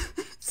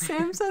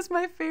 Sam says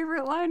my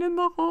favorite line in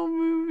the whole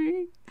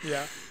movie,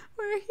 Yeah.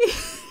 where he...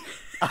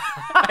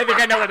 I think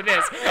I know what it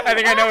is.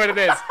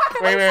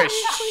 Wait.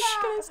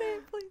 Shh. Can I say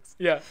it, please?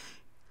 Yeah.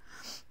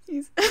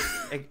 He's...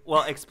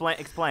 Well,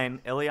 explain.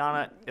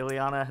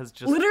 Ileana has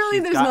just Literally,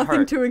 she's there's got nothing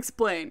hurt. to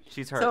explain.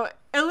 She's hurt. So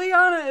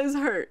Ileana is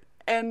hurt,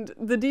 and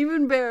the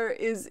demon bear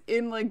is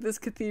in like this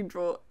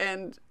cathedral,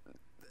 and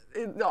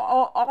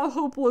all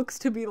hope looks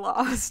to be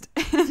lost.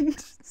 And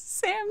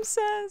Sam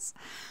says,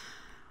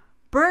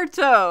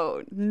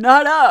 "Berto,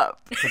 nut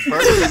up." And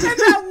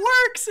that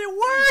works. It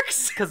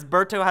works. Because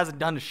Berto hasn't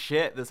done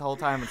shit this whole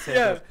time. And Sam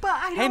Yeah. goes, But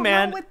I I hey don't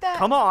man, know what that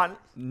come on,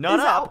 nut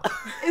is up.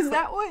 Is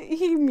that what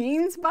he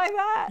means by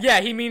that? Yeah,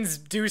 he means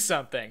do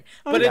something.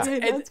 But Okay,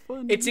 that's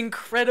funny. it's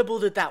incredible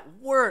that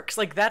works.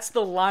 Like, that's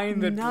the line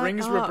that Nut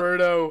brings up.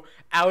 Roberto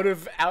out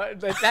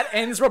that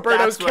ends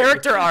Roberto's That's what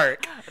character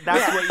arc.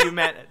 That's what you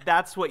meant.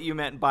 That's what you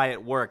meant by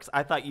it works.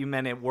 I thought you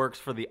meant it works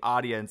for the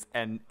audience,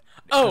 and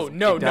Oh,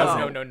 no, it no, doesn't.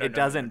 no, no, no. It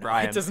doesn't,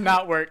 Brian. It does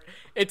not work.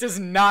 It does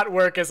not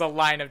work as a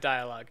line of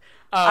dialogue.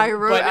 I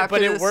wrote but after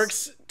it this-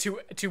 works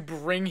to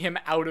bring him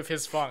out of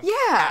his funk.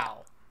 Yeah.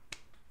 Ow.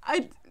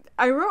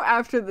 I wrote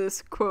after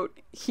this quote,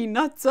 he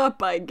nuts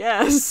up, I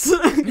guess.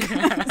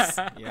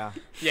 Yeah.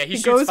 Yeah, he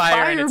shoots goes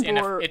fire and it's boy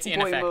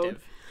ineffective. mode.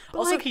 But,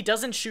 Also, like- he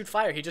doesn't shoot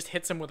fire. He just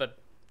hits him with a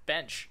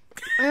bench.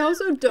 I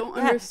also don't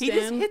Yeah, he just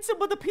understand. hits him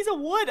with a piece of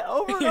wood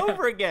over and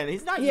over again.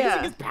 He's not Yeah.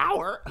 using his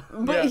power.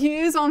 But Yeah. he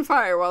is on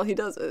fire while he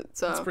does it.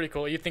 So It's pretty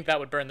cool. You'd think that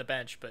would burn the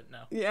bench, but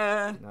no.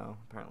 yeah. No,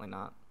 apparently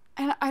not.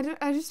 And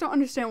I just don't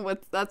understand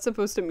what that's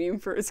supposed to mean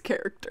for his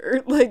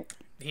character. Like,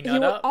 He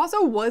nut up.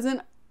 also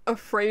wasn't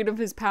afraid of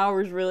his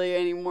powers really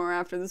anymore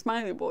after the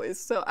Smiley Boys.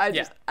 So I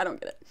don't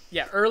get it.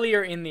 Yeah,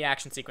 earlier in the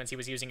action sequence, he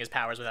was using his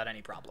powers without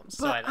any problems.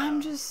 So But I I'm don't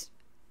know. just,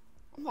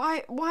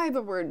 why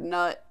the word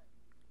nut?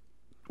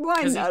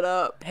 Why 'Cause he- nut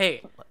up?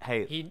 Hey,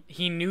 Hey,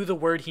 he knew the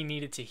word he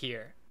needed to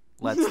hear,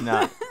 let's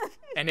nut.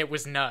 and it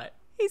was nut.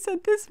 He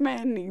said this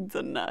man needs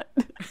a nut.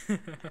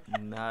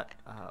 Nut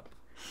up.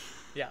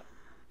 Yeah.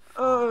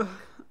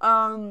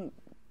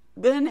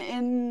 Then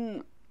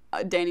in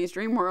Danny's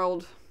dream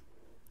world,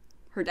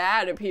 her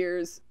dad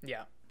appears.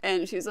 Yeah.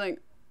 And he's like,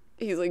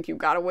 you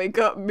gotta wake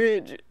up,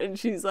 bitch. And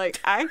she's like,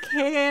 I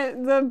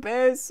can't, the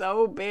bed's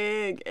so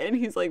big. And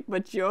he's like,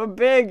 but you're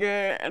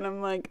bigger. And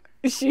I'm like,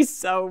 she's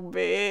so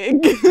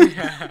big.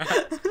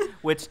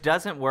 Which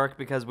doesn't work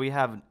because we've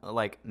had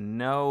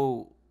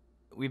no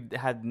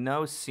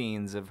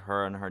scenes of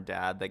her and her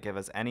dad that give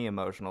us any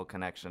emotional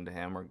connection to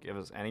him or give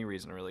us any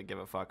reason to really give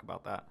a fuck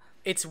about that.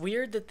 It's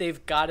weird that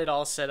they've got it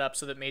all set up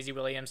so that Maisie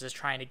Williams is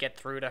trying to get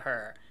through to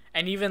her.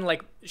 And even,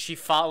 like, she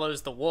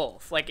follows the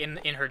wolf, like, in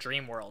her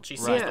dream world. She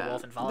sees the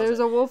wolf and follows There's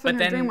it. a wolf in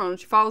But her dream world, and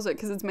she follows it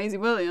because it's Maisie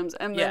Williams.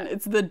 And then Yeah.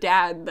 it's the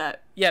dad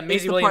that. Yeah, is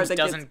Maisie the part Williams that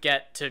doesn't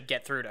get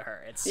through to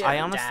her. It's Yeah. her I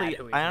dad honestly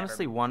who we've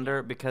never-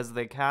 wonder because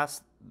they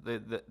cast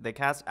they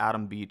cast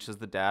Adam Beach as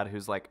the dad,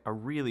 who's like a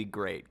really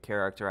great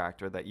character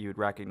actor that you'd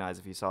recognize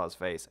if you saw his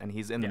face, and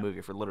he's in the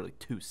movie for literally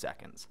 2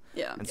 seconds.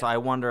 Yeah. And so I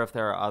wonder if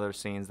there are other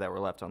scenes that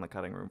were left on the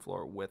cutting room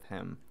floor with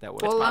him that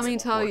would. Well, let me possibly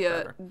tell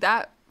work you,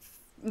 better.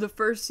 the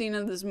first scene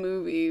of this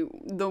movie,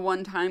 the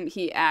one time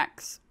he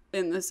acts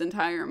in this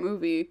entire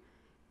movie,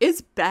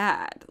 it's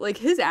bad. Like,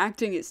 his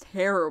acting is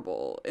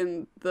terrible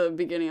in the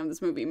beginning of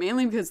this movie,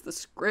 mainly because the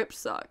script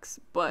sucks.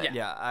 But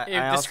Yeah,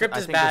 If the script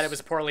is think bad, this- it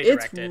was poorly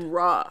it's directed.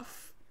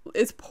 rough.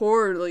 It's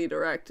poorly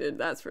directed,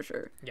 that's for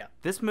sure. Yeah.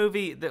 This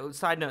movie,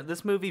 side note,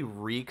 this movie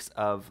reeks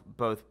of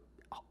both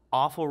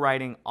awful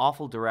writing,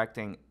 awful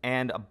directing,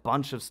 and a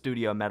bunch of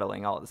studio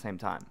meddling all at the same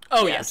time.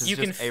 Oh Yeah. yes, Which is you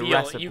can just a feel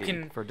recipe you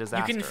can for you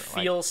disaster. can Like-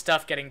 feel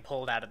stuff getting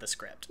pulled out of the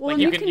script. Well,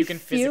 Like and you can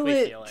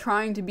physically feel it.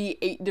 trying to be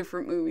 8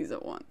 different movies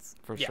at once.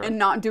 For Yeah. sure. And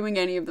not doing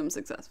any of them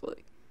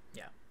successfully.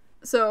 Yeah.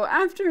 So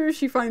after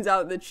she finds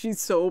out that she's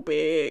so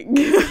big,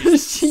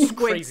 she wakes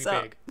Crazy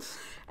up. big.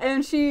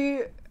 And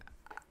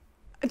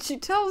she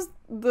tells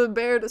the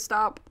bear to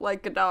stop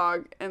like a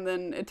dog, and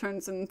then it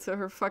turns into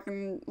her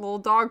fucking little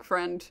dog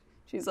friend.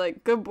 She's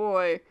like, good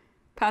boy,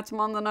 pats him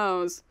on the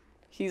nose.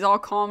 He's all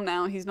calm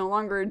now. He's no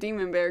longer a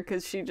demon bear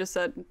because she just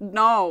said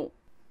no.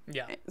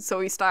 Yeah.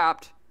 So he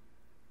stopped,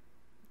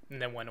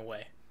 And then went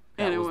away.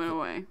 and it was went the-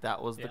 away.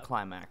 That was the Yeah.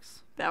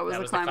 climax. That was That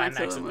the was the climax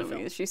climax of the of the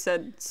movie. film. She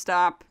said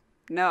stop,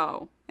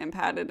 no, and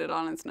patted it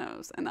on its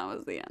nose, and that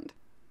was the end.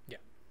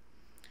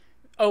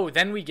 Oh,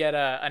 then we get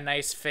a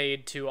nice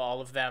fade to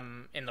all of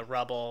them in the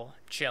rubble,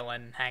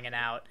 chilling, hanging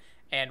out,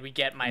 and we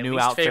get my New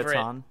least outfits favorite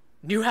on.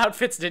 new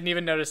outfits. Didn't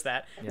even notice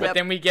that. But Yep.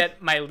 then we get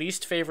my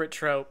least favorite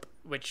trope,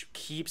 which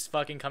keeps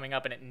fucking coming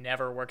up and it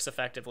never works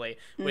effectively,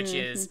 which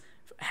is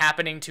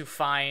happening to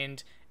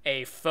find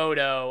a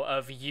photo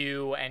of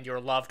you and your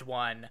loved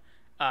one.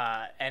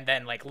 And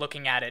then like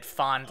looking at it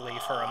fondly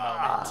for a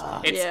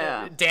moment. It's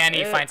Yeah.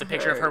 Danny It finds a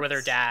picture of her with her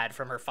hurts. dad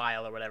from her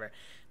file or whatever.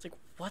 It's like,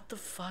 what the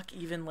fuck?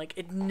 Even like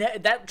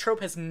that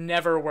trope has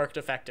never worked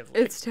effectively.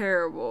 It's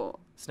terrible.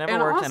 It's never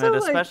And worked, and also, it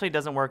like- especially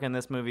doesn't work in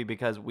this movie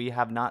because we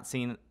have not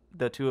seen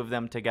the two of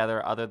them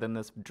together other than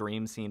this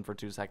dream scene for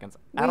 2 seconds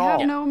at We all.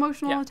 have no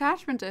emotional Yeah.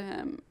 attachment to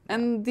him.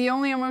 And the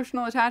only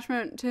emotional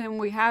attachment to him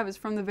we have is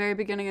from the very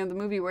beginning of the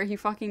movie where he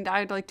fucking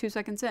died like 2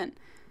 seconds in.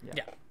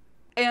 yeah.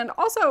 And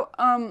also,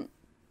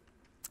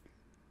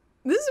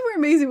 this is where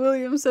Maisie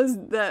Williams says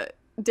that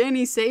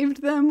Danny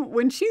saved them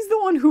when she's the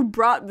one who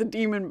brought the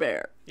demon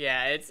bear.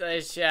 Yeah,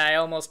 it's yeah, I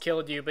almost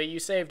killed you, but you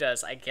saved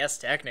us. I guess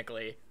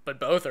technically, but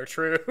both are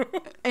true.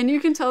 And you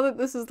can tell that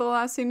this is the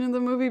last scene in the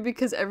movie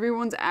because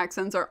everyone's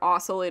accents are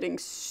oscillating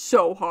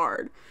so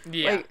hard.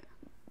 Yeah.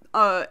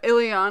 Like,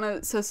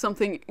 Ileana says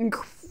something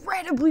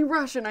incredibly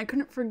Russian. I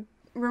couldn't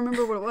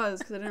remember what it was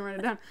because I didn't write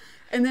it down.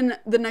 And then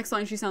the next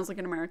line, she sounds like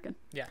an American.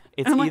 Yeah.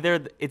 It's I'm like-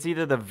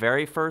 either the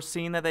very first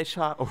scene that they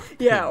shot, or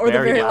Yeah, or the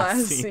very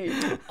last scene.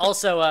 scene.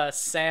 Also,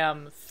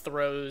 Sam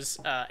throws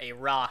a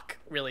rock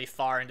really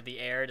far into the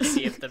air to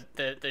see if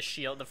the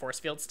shield, the force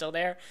field's still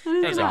there.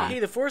 And he's like, gone. "Hey,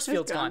 the force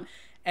field's gone. gone."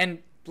 And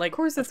like, Of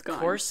course it's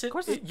gone.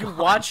 You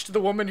watched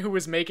the woman who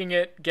was making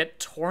it get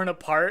torn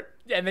apart,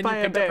 and then By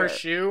you a picked up her bear.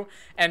 shoe,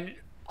 and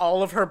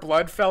all of her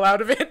blood fell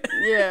out of it.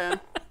 Yeah.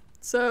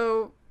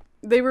 So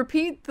they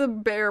repeat the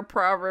bear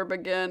proverb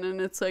again, and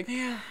it's like,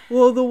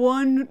 well,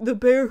 the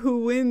bear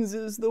who wins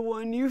is the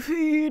one you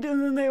feed,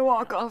 and then they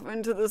walk off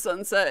into the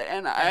sunset,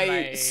 and I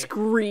my-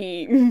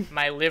 scream.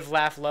 My live,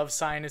 laugh, love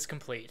sign is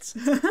complete.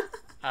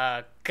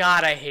 God,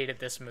 I hated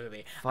this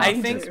movie. I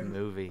Fuck think this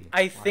movie.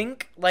 I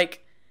think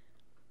like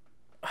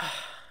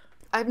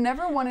I've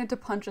never wanted to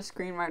punch a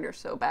screenwriter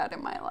so bad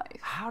in my life.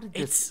 How did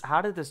It's-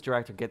 this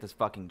director get this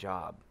fucking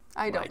job?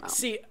 I don't know.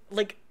 see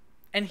like,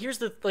 and here's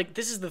the like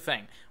this is the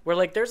thing where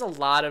like there's a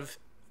lot of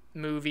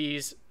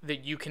movies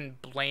that you can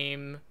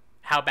blame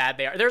how bad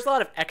they are. There's a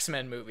lot of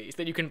X-Men movies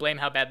that you can blame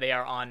how bad they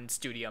are on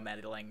studio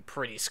meddling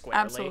pretty squarely.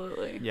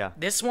 Absolutely. Yeah.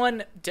 This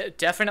one,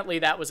 definitely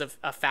that was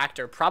a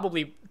factor.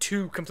 Probably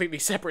two completely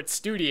separate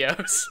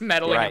studios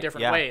meddling in Right,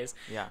 different yeah, ways.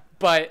 yeah.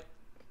 But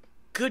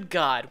good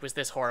God, was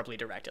this horribly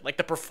directed? Like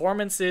the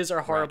performances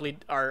are horribly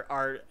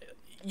are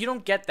you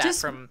don't get that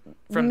Just from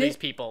mi- these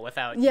people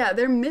without Yeah,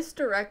 they're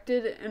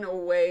misdirected in a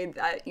way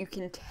that you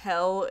can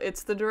tell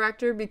it's the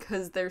director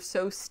because they're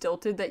so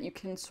stilted that you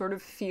can sort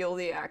of feel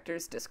the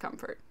actor's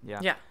discomfort.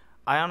 Yeah.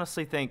 I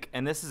honestly think,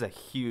 and this is a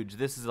huge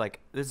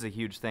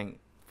thing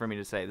for me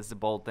to say. This is a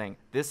bold thing.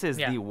 This is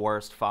Yeah. the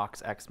worst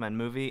Fox X-Men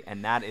movie,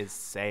 and that is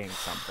saying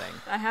something.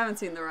 I haven't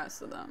seen the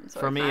rest of them.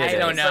 So For me, can't it say,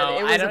 is. I don't know. but it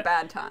I was a don't-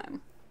 bad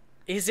time.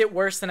 Is it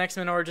worse than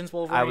X-Men Origins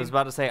Wolverine? I was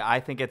about to say, I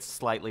think it's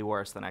slightly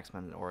worse than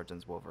X-Men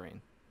Origins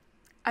Wolverine.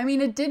 I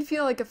mean, it did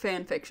feel like a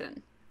fan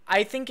fiction.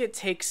 I think it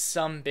takes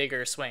some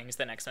bigger swings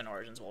than X-Men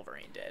Origins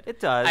Wolverine did. It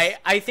does.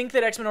 I think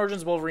that X-Men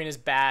Origins Wolverine is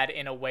bad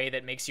in a way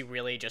that makes you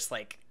really just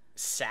like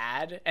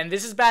sad, and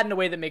this is bad in a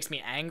way that makes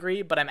me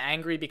angry, but I'm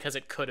angry because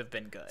it could have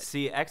been good.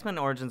 See, X-Men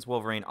Origins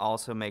Wolverine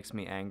also makes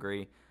me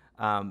angry,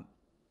 and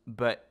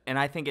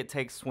I think it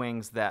takes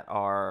swings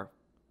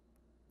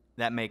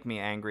that make me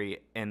angry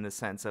in the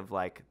sense of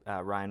like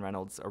Ryan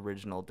Reynolds'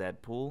 original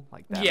Deadpool,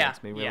 like that Yeah,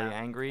 makes me really yeah.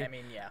 angry. I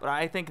mean, yeah. But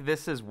I think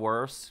this is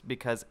worse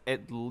because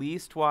at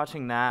least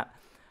watching that,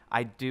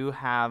 I do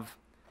have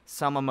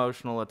some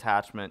emotional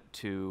attachment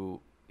to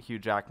Hugh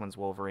Jackman's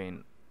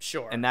Wolverine.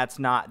 Sure. And that's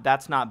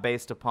not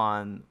based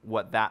upon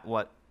what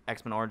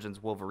X-Men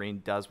Origins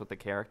Wolverine does with the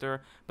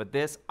character, but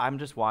this, I'm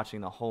just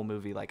watching the whole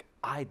movie like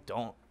I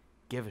don't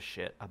give a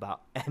shit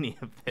about any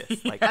of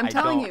this. Like I'm I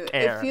telling don't you,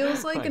 care. it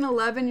feels like an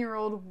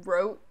 11-year-old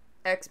wrote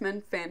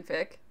X-Men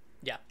fanfic,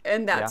 Yeah,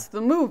 and that's Yeah.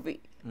 the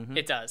movie.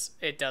 it does.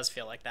 It does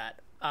feel like that.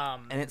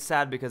 And it's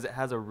sad because it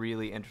has a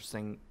really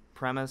interesting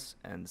premise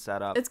and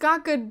setup. It's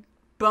got good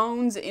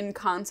bones in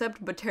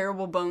concept, but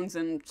terrible bones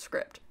in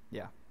script.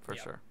 Yeah, for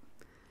Yeah. sure.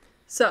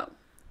 So,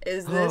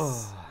 is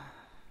this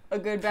a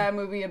good bad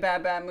movie, a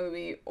bad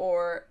movie,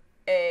 or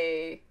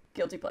a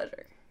guilty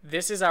pleasure?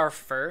 This is our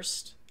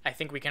first, I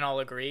think we can all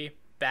agree,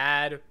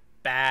 bad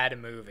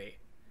movie.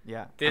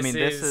 Yeah. This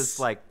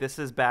This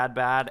is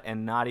bad,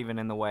 and not even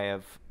in the way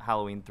of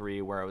Halloween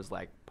 3 where it was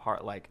like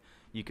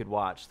you could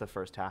watch the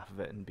first half of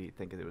it and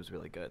think it was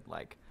really good.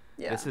 Like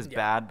Yeah. this is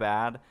Yeah.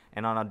 bad,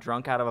 and on a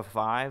drunk out of a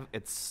 5,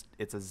 it's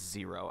a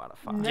 0 out of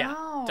 5. Yeah,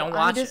 No, don't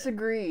watch I it.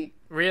 disagree.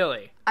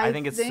 Really? I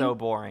think it's so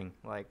boring.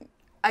 Like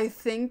I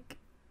think,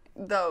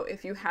 though,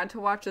 if you had to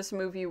watch this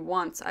movie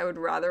once, I would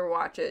rather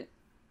watch it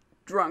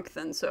drunk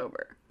than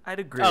sober. I'd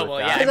agree Oh, with well,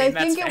 that. yeah, Because I I,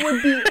 mean, think that's it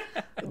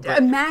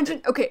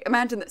would be.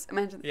 Imagine this.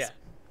 Yeah.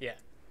 Yeah.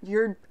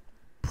 You're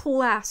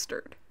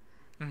plastered.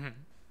 Mm-hmm.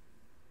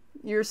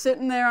 You're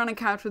sitting there on a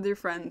couch with your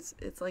friends.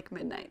 It's like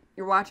midnight.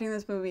 You're watching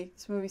this movie.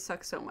 This movie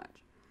sucks so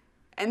much.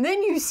 And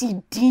then you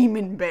see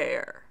Demon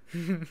Bear.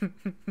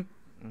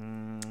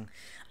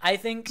 I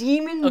think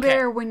Demon Okay.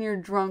 Bear when you're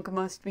drunk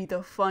must be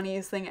the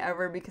funniest thing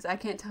ever because I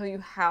can't tell you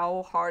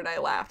how hard I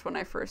laughed when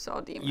I first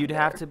saw Demon Bear. You'd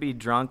have to be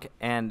drunk,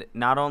 and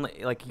not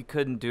only like you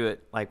couldn't do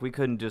it. Like we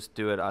couldn't just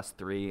do it us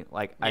 3.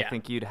 Like I Yeah.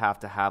 think you'd have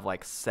to have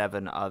like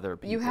 7 other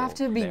people. You have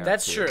to be there,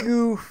 That's too. true.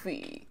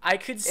 goofy. I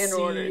could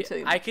order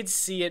see to- I could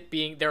see it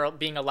being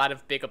being a lot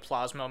of big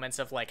applause moments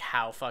of like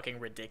how fucking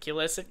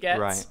ridiculous it gets.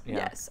 Right. Yeah.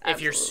 Yes. If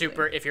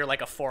you're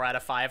like a 4 out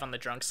of 5 on the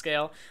drunk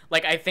scale,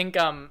 like I think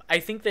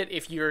that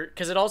if you're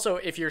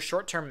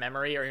short-term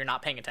memory or you're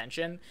not paying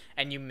attention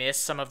and you miss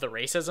some of the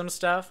racism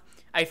stuff,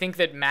 I think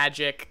that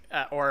Magic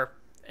or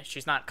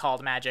she's not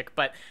called Magic,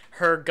 but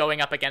her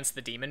going up against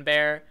the Demon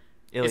Bear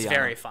is Ileana,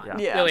 very fun. yeah.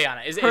 Yeah.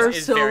 Ileana is Her very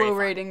solo fun.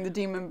 rating the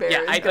Demon Bear.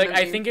 Yeah, is I gonna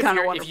be think kinda if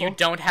you wonderful.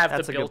 don't have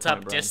That's the a good built-up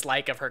point, Brian.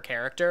 dislike of her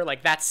character,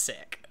 like that's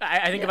sick.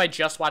 I think if Yeah. I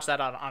just watched that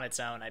on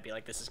its own, I'd be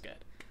like, this is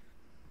good.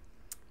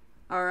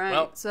 All right.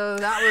 Well- So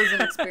that was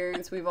an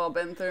experience we've all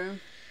been through.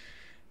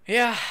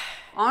 Yeah,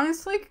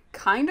 Honestly,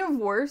 kind of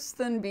worse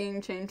than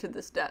being chained to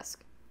this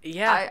desk.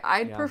 yeah.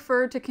 I'd Yeah.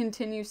 prefer to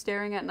continue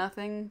staring at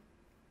nothing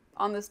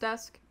on this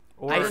desk.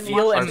 Or I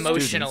feel our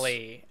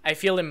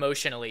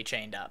emotionally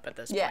chained up at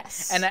this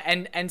Yes.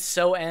 point. And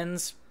so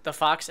ends the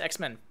Fox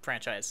X-Men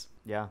franchise.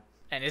 Yeah.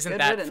 And isn't Good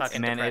that riddance.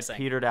 fucking Man, depressing? it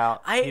petered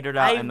out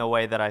in the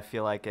way that I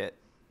feel like it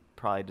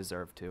probably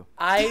deserved to.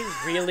 I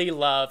really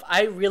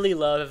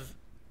love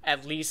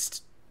at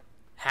least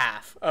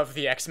half of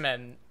the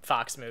X-Men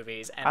Fox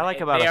movies. And I like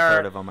about a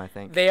third of them, I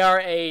think. They are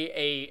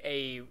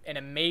an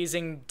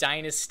amazing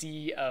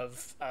dynasty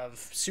of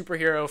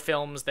superhero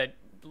films that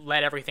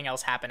let everything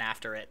else happen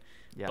after it.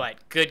 Yeah.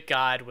 But good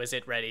God, was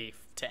it ready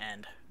to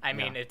end? I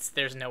mean,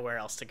 there's nowhere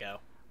else to go.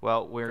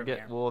 Well,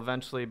 we'll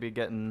eventually be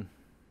getting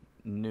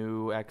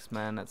new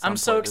X-Men at some I'm point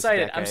so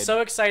excited. this I'm decade. so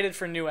excited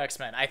for new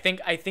X-Men. I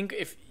think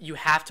if you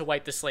have to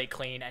wipe the slate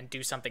clean and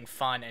do something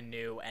fun and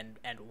new and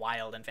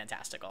wild and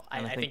fantastical,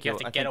 And I think you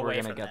have to get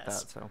away from get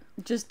this. that, so.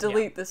 Just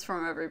delete this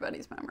from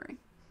everybody's memory.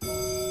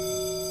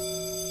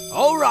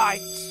 All right.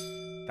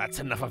 That's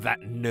enough of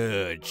that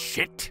nerd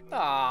shit.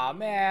 Aw,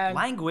 man.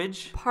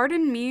 Language.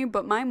 Pardon me,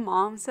 but my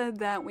mom said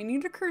that we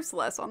need to curse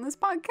less on this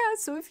podcast,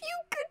 so if you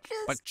could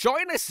just... But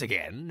join us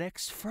again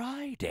next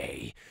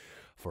Friday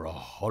for a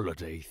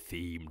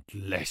holiday-themed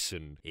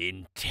lesson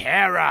in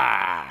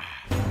terror.